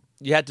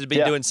 You have to be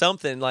doing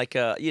something like,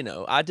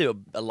 I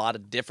do a lot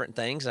of different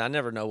things, and I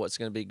never know what's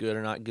going to be good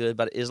or not good.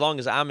 But as long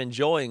as I'm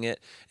enjoying it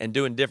and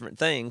doing different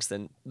things,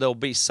 then there'll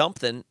be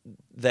something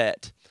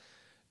that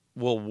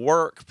will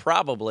work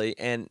probably,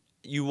 and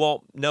you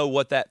won't know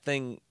what that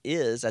thing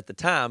is at the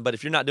time. But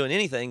if you're not doing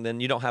anything, then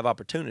you don't have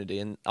opportunity,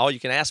 and all you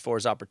can ask for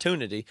is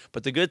opportunity.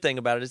 But the good thing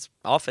about it is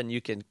often you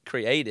can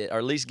create it, or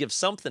at least give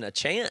something a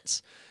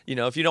chance. You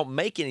know, if you don't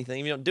make anything,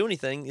 if you don't do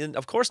anything, then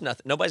of course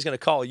nobody's going to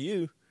call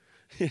you.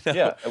 You know?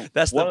 Yeah,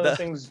 That's one of the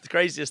things. The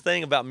craziest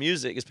thing about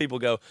music is people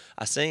go,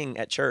 I sing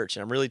at church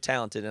and I'm really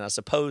talented, and I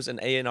suppose an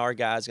A&R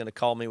guy is going to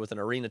call me with an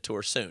arena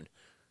tour soon.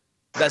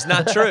 That's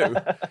not true.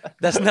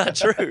 That's not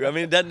true. I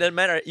mean, it doesn't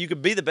matter. You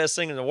could be the best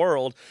singer in the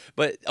world,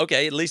 but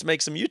okay, at least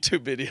make some YouTube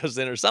videos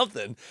then or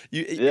something.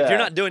 If you're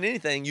not doing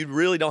anything, you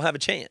really don't have a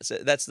chance.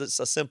 That's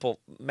a simple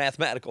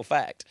mathematical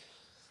fact.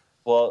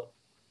 Well,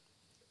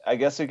 I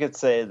guess you could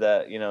say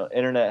that,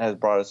 internet has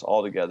brought us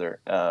all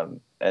together,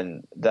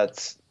 and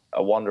that's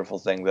a wonderful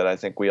thing that I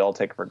think we all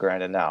take for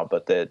granted now.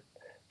 But that,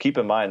 keep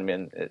in mind,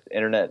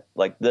 internet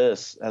like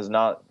this has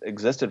not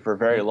existed for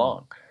very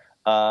long.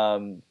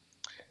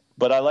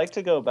 But I like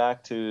to go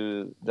back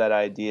to that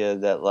idea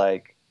that,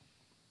 like,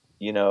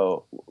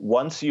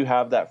 once you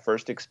have that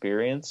first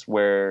experience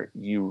where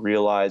you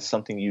realize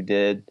something you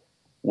did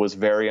was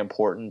very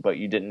important, but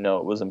you didn't know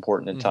it was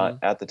important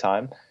at the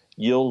time,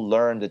 you'll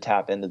learn to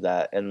tap into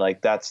that. And,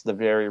 like, that's the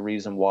very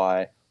reason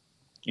why,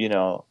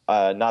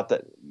 not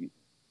that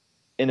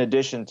in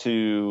addition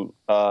to,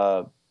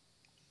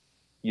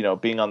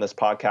 being on this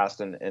podcast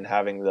and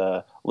having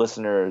the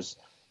listeners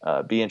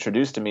be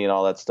introduced to me and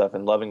all that stuff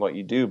and loving what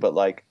you do, but,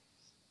 like,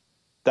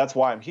 that's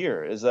why I'm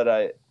here, is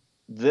that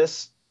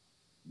this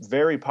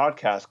very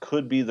podcast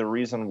could be the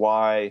reason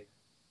why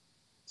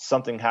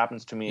something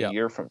happens to me a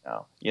year from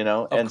now,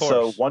 And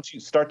so once you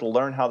start to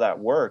learn how that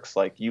works,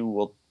 like, you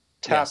will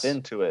tap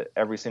into it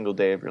every single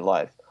day of your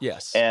life.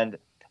 Yes. And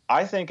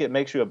I think it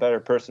makes you a better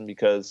person,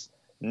 because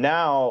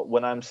now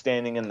when I'm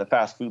standing in the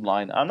fast food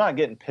line, I'm not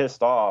getting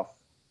pissed off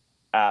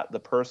at the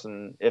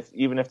person.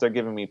 Even if they're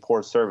giving me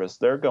poor service,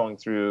 they're going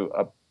through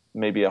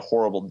maybe a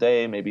horrible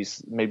day. Maybe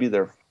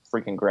their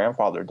freaking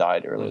grandfather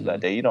died earlier that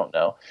day. You don't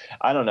know.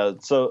 I don't know.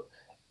 So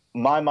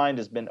my mind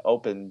has been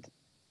opened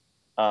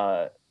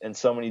in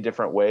so many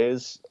different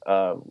ways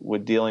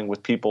with dealing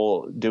with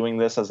people doing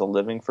this as a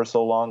living for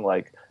so long,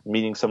 like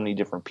meeting so many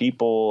different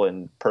people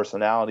and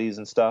personalities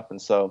and stuff.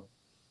 And so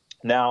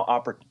now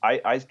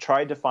I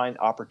tried to find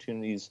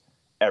opportunities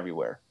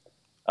everywhere,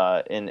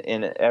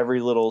 in every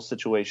little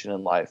situation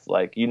in life.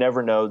 Like, you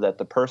never know that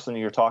the person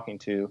you're talking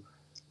to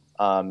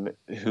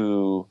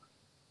who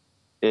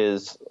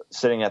is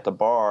sitting at the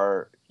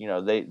bar,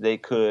 they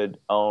could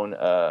own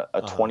a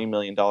 $20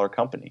 million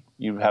company.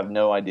 You have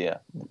no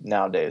idea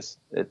nowadays.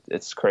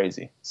 It's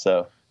crazy.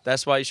 So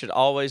that's why you should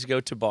always go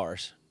to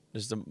bars.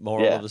 Is the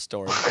moral of the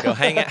story. Go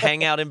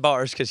hang out in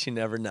bars, because you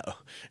never know.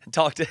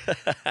 Talk to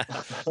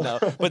no,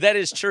 but that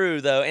is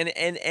true though, and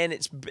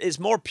it's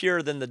more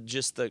pure than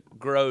just the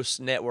gross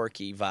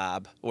networky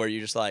vibe where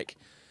you're just like,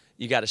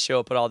 you got to show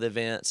up at all the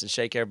events and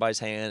shake everybody's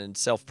hand and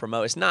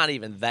self-promote. It's not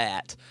even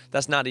that.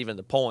 That's not even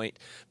the point.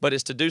 But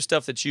it's to do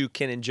stuff that you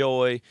can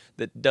enjoy,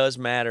 that does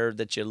matter,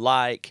 that you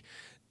like,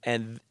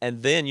 and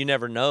then you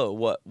never know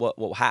what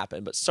will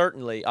happen. But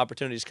certainly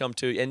opportunities come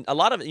to you. And a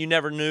lot of it you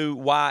never knew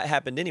why it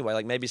happened anyway.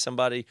 Like, maybe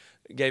somebody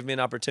gave me an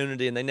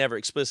opportunity and they never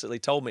explicitly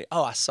told me,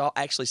 oh, I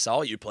actually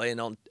saw you playing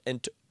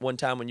one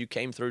time when you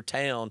came through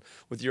town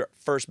with your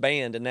first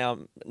band, and now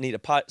need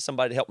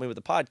somebody to help me with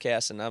the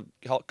podcast, and I've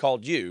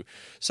called you.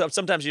 So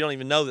sometimes you don't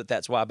even know that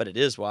that's why, but it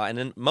is why. And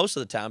then most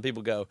of the time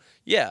people go,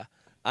 yeah,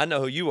 I know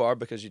who you are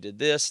because you did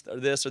this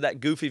or that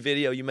goofy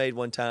video you made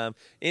one time.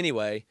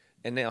 Anyway,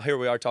 and now here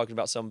we are talking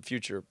about some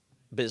future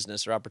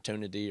business or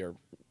opportunity or,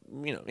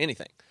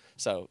 anything.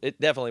 So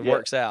it definitely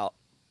works out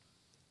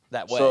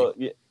that way. So,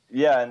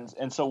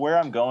 and so where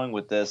I'm going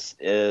with this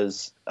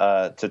is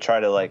to try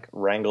to, like,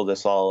 wrangle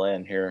this all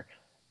in here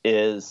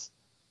is,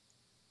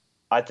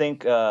 I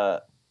think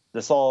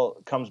this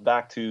all comes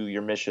back to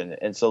your mission.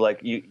 And so,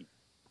 like,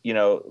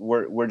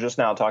 we're just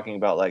now talking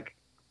about, like,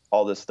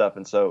 all this stuff.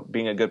 And so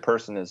being a good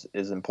person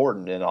is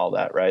important in all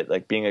that, right?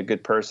 Like, being a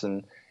good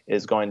person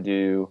is going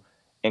to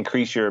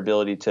increase your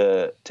ability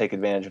to take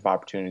advantage of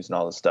opportunities and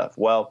all this stuff.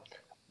 Well,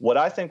 what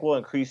I think will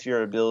increase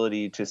your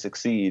ability to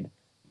succeed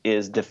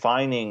is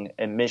defining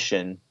a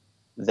mission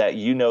that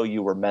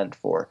you were meant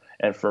for.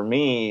 And for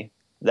me,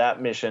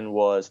 that mission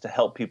was to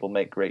help people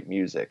make great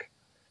music.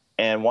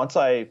 And once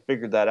I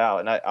figured that out,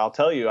 and I'll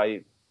tell you,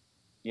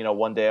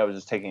 one day I was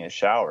just taking a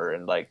shower,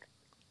 and, like,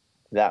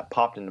 that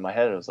popped into my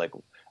head. It was like,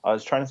 I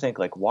was trying to think,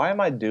 like, why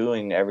am I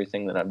doing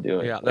everything that I'm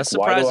doing? Yeah, like, that's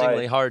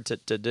surprisingly hard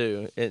to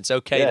do. It's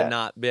okay to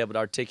not be able to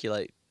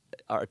articulate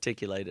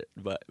it,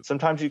 but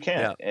sometimes you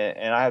can't. Yeah.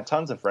 And I have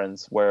tons of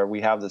friends where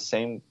we have the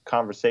same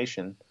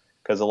conversation,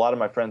 because a lot of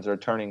my friends are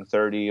turning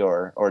 30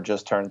 or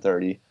just turned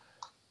 30,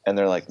 and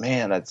they're like,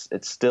 man,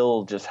 it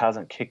still just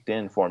hasn't kicked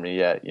in for me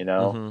yet.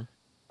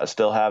 I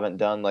still haven't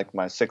done, like,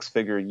 my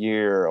 6-figure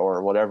year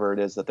or whatever it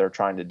is that they're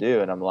trying to do.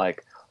 And I'm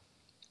like,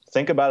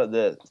 think about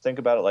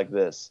it like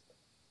this.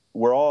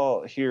 We're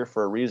all here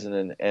for a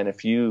reason, and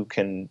if you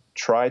can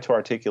try to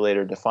articulate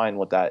or define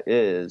what that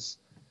is,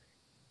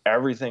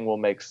 everything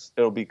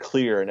it'll be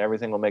clear and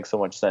everything will make so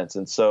much sense.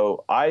 And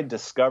so I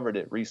discovered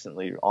it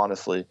recently,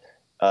 honestly,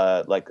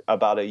 like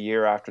about a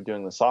year after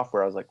doing the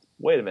software. I was like,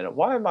 wait a minute,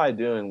 why am I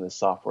doing this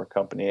software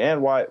company?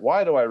 And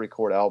why do I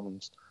record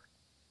albums?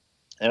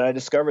 And I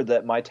discovered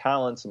that my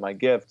talents and my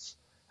gifts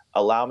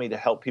allow me to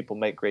help people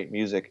make great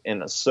music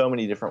in so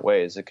many different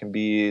ways. It can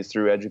be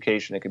through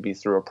education. It could be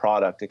through a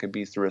product. It could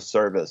be through a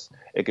service.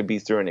 It could be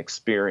through an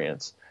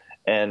experience.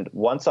 And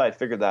once I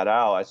figured that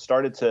out, I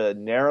started to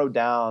narrow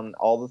down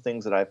all the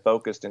things that I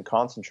focused and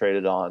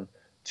concentrated on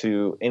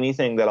to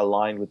anything that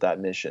aligned with that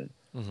mission.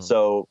 Mm-hmm.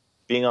 So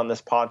being on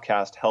this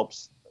podcast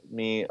helps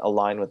me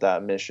align with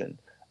that mission.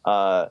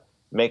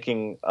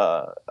 Making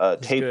a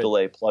tape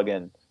delay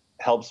plugin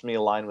helps me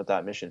align with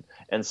that mission.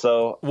 And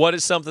so what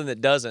is something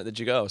that doesn't, that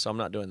you go, so I'm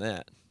not doing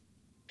that?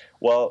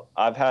 Well,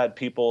 I've had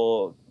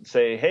people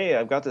say, hey,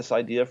 I've got this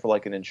idea for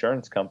like an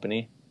insurance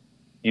company.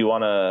 You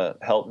want to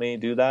help me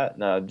do that?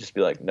 And I'd just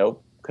be like,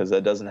 nope, because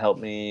that doesn't help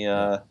me.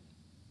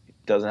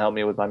 Doesn't help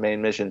me with my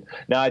main mission.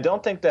 Now, I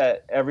don't think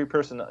that every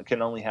person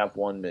can only have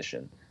one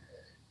mission,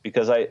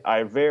 because I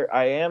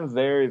am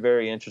very,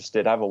 very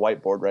interested. I have a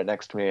whiteboard right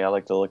next to me. I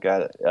like to look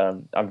at it.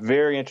 I'm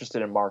very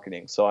interested in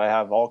marketing. So I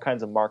have all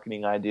kinds of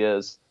marketing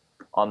ideas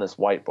on this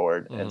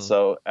whiteboard. Mm-hmm. And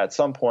so at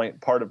some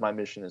point, part of my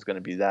mission is going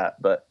to be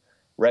that. But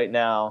right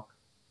now,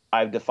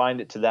 I've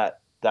defined it to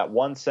that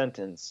one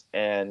sentence,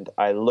 and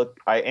I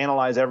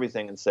analyze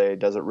everything and say,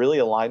 does it really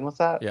align with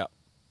that? Yeah.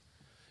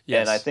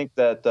 Yes. And I think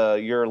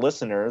that your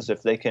listeners,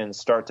 if they can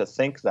start to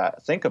think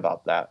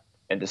about that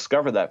and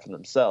discover that for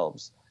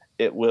themselves,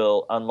 it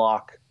will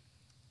unlock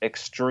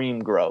extreme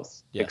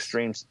growth, yes,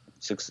 extreme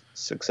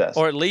success.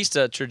 Or at least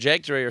a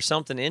trajectory or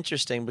something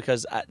interesting,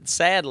 because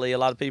sadly, a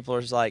lot of people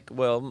are like,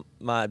 well,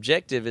 my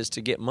objective is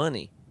to get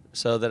money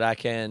so that I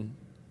can,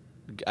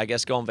 I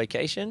guess, go on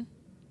vacation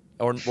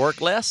or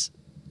work less.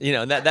 You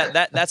know,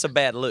 that's a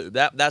bad loop.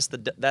 That's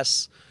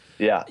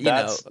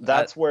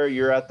where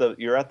you're at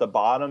the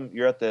bottom.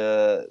 You're at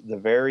the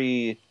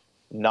very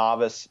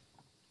novice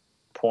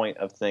point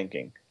of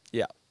thinking.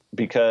 Yeah.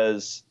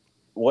 Because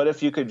what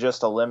if you could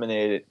just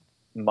eliminate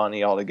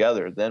money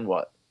altogether? Then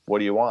what? What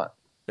do you want?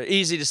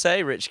 Easy to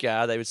say, rich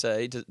guy. They would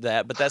say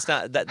that, but that's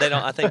not. They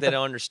don't. I think they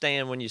don't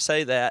understand when you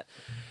say that.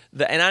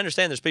 And I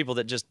understand there's people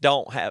that just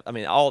don't have. I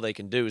mean, all they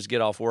can do is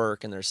get off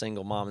work and they're a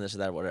single mom and this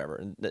and that, or whatever.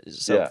 And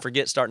so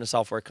forget starting a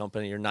software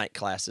company or night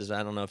classes.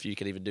 I don't know if you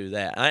could even do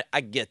that.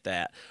 I get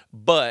that,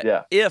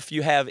 but if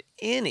you have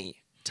any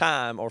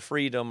time or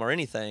freedom or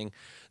anything,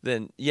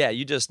 then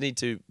you just need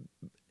to.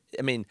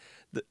 I mean,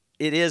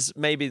 it is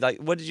maybe like,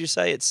 what did you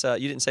say? It's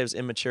you didn't say it was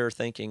immature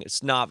thinking.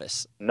 It's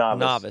novice.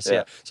 Novice.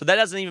 Yeah. So that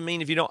doesn't even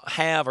mean if you don't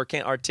have or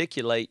can't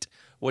articulate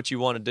what you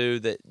want to do,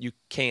 that you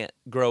can't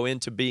grow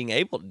into being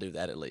able to do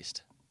that at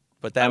least.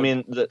 But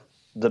that,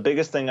 the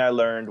biggest thing I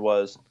learned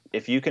was,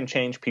 if you can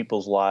change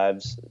people's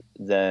lives,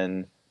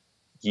 then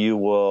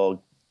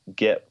you'll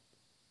get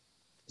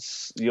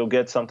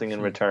something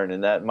in return,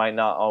 and that might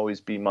not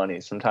always be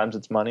money. Sometimes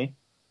it's money,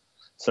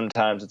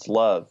 sometimes it's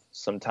love,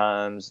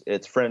 sometimes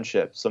it's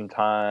friendship,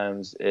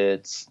 sometimes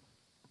it's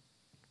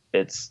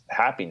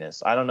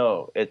happiness. I don't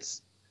know.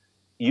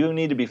 You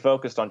need to be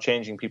focused on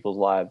changing people's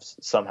lives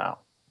somehow.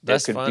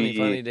 That's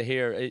funny to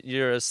hear.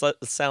 You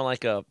sound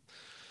like a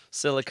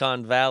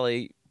Silicon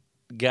Valley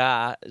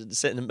guy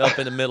sitting up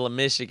in the middle of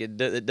Michigan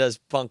that does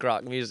punk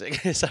rock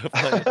music. It's so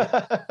funny.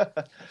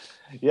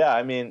 Yeah,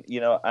 I mean,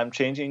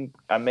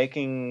 I'm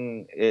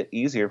making it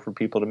easier for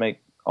people to make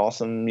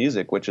awesome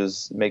music, which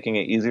is making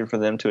it easier for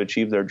them to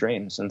achieve their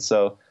dreams. And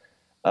so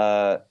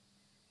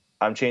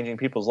I'm changing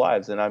people's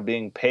lives, and I'm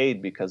being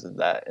paid because of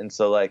that. And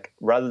so, like,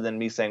 rather than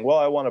me saying, well,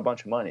 I want a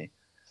bunch of money,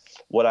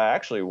 what I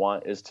actually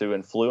want is to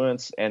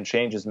influence and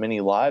change as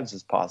many lives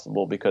as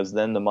possible, because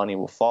then the money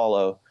will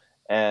follow.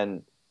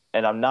 And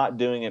I'm not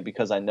doing it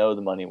because I know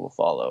the money will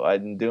follow.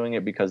 I'm doing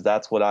it because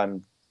that's what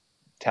I'm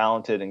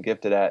talented and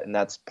gifted at, and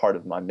that's part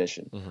of my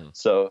mission. Mm-hmm.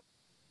 So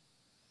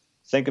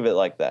think of it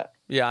like that.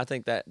 Yeah, I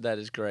think that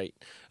is great.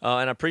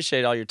 And I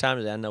appreciate all your time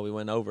today. I know we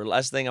went over.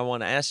 Last thing I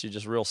want to ask you,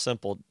 just real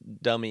simple,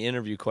 dummy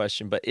interview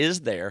question, but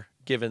is there,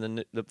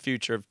 given the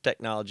future of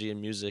technology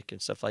and music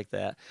and stuff like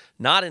that,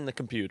 not in the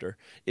computer,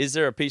 is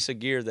there a piece of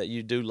gear that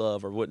you do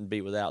love or wouldn't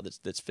be without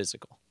that's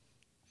physical?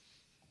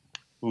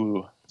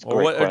 Ooh,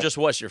 or just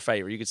what's your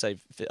favorite? You could say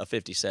a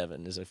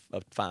 57 is a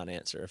fine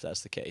answer if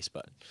that's the case,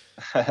 but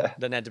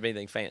doesn't have to be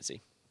anything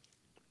fancy.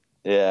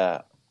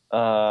 Yeah.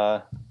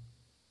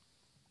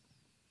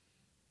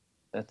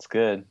 That's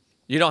good.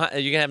 You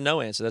can have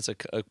no answer. That's a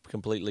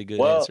completely good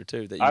answer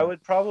too. I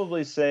would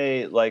probably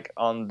say, like,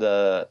 on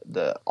the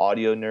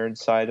audio nerd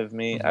side of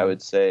me, mm-hmm. I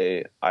would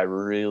say I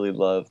really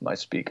love my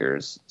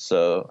speakers.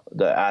 So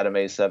the Adam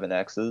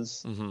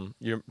A7Xs, mm-hmm.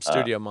 Your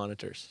studio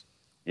monitors.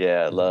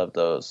 Yeah, I love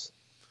those,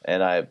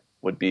 and I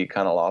would be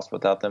kind of lost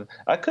without them.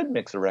 I could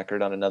mix a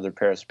record on another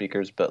pair of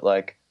speakers, but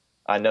like,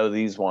 I know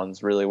these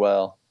ones really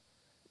well.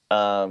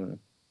 But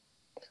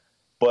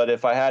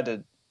if I had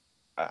to,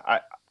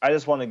 I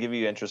just want to give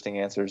you interesting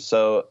answers.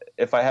 So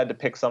if I had to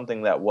pick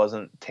something that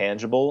wasn't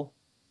tangible,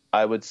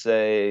 I would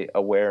say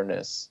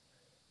awareness.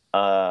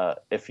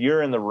 If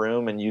you're in the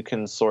room and you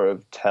can sort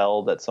of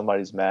tell that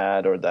somebody's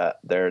mad or that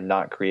they're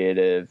not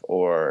creative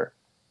or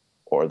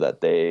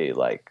that they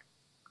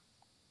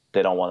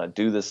don't want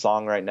to do this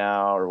song right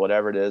now or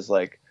whatever it is,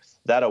 like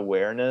that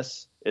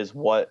awareness is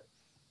what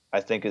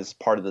I think is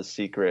part of the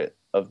secret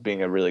of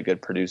being a really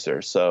good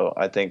producer. So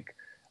I think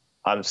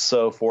I'm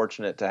so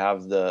fortunate to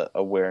have the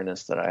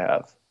awareness that I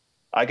have.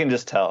 I can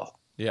just tell.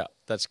 Yeah,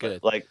 that's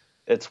good. Like,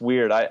 it's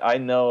weird. I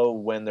know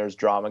when there's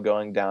drama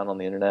going down on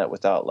the internet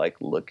without like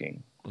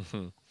looking.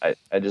 Mm-hmm.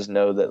 I just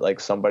know that like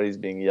somebody's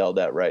being yelled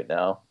at right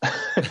now.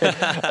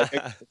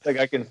 It's like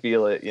I can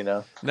feel it, you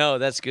know? No,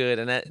 that's good.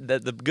 And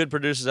that the good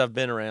producers I've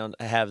been around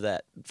have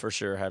that for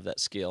sure, have that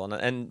skill.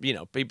 And you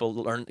know,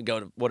 people go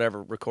to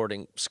whatever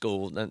recording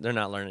school, they're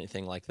not learning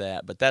anything like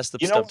that. But that's the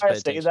You know stuff to why pay I say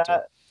attention to.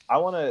 that? I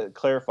want to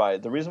clarify.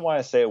 The reason why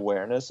I say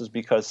awareness is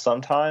because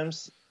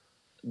sometimes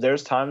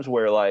there's times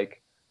where like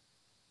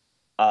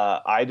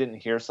I didn't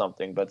hear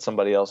something, but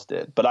somebody else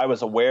did. But I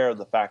was aware of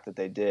the fact that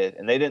they did,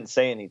 and they didn't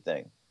say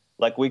anything.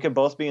 Like we could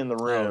both be in the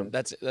room.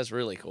 Oh, that's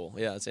really cool.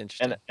 Yeah, it's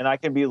interesting. And I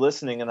could be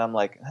listening, and I'm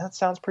like, that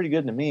sounds pretty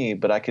good to me,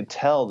 but I could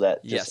tell that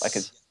I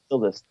could feel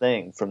this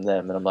thing from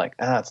them, and I'm like,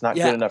 it's not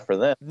good enough for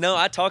them. No,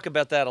 I talk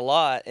about that a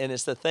lot, and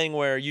it's the thing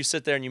where you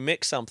sit there and you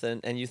mix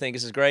something, and you think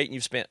this is great, and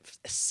you've spent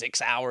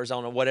 6 hours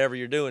on whatever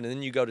you're doing, and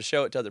then you go to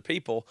show it to other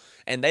people,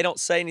 and they don't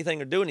say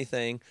anything or do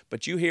anything,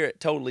 but you hear it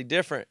totally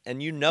different,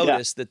 and you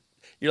notice that.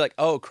 You're like,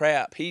 oh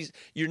crap!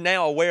 You're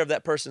now aware of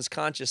that person's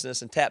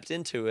consciousness and tapped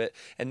into it,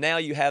 and now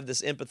you have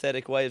this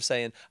empathetic way of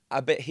saying,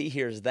 I bet he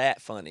hears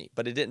that funny,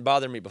 but it didn't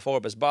bother me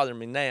before, but it's bothering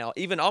me now,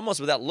 even almost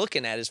without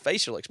looking at his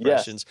facial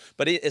expressions. Yes.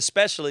 But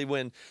especially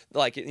when,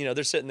 like, you know,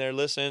 they're sitting there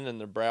listening and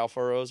their brow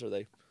furrows or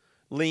they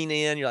lean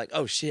in, you're like,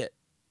 oh shit,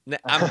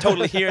 I'm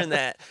totally hearing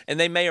that, and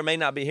they may or may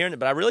not be hearing it,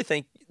 but I really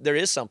think there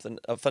is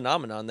a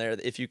phenomenon there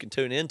that if you can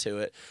tune into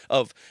it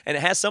and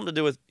it has something to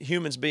do with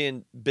humans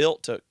being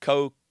built to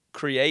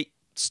co-create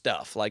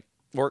stuff, like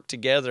work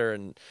together,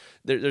 and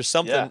there's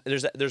something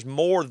there's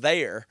more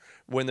there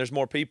when there's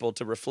more people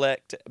to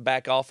reflect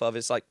back off of.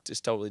 It's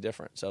totally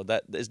different. So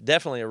that is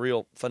definitely a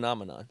real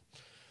phenomenon.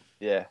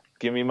 Yeah,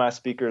 give me my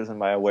speakers and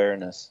my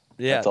awareness.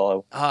 Yeah, that's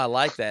all. I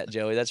like that,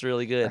 Joey. That's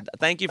really good.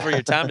 Thank you for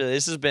your time today.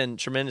 This has been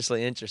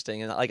tremendously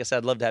interesting, and like I said,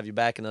 I'd love to have you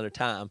back another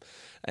time.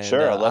 And,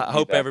 sure, I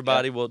hope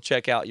everybody will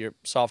check out your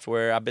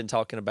software. I've been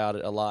talking about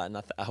it a lot,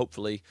 and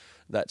hopefully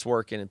that's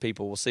working, and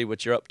people will see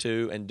what you're up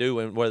to and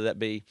doing, whether that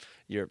be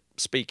your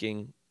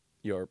speaking,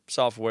 your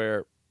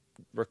software,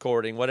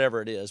 recording,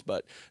 whatever it is.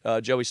 But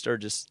Joey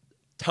Sturgis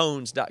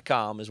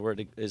tones.com is where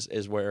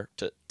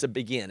to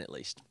begin, at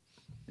least.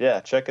 Yeah,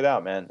 check it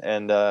out, man.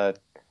 And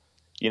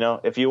you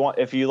know, if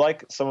you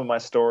like some of my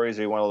stories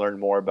or you want to learn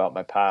more about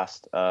my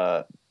past,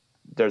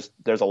 there's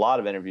a lot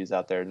of interviews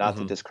out there, not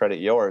to discredit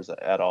yours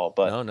at all,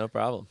 but no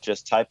problem.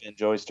 Just type in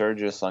Joey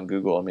Sturgis on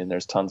Google. I mean,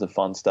 there's tons of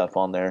fun stuff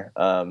on there.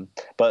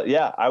 But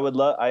yeah,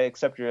 I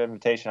accept your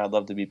invitation. I'd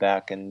love to be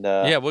back. And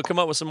we'll come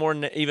up with some more,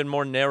 even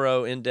more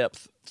narrow,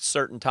 in-depth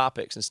certain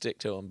topics and stick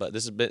to them. But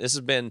this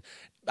has been,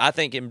 I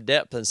think, in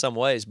depth in some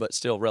ways, but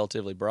still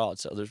relatively broad.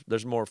 So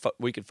there's more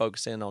we could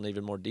focus in on,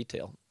 even more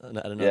detail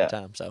at another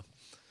time. So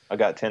I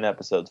got 10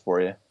 episodes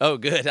for you. Oh,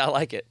 good. I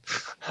like it.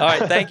 All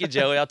right. Thank you,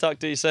 Joey. I'll talk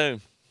to you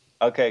soon.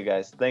 Okay,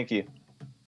 guys. Thank you.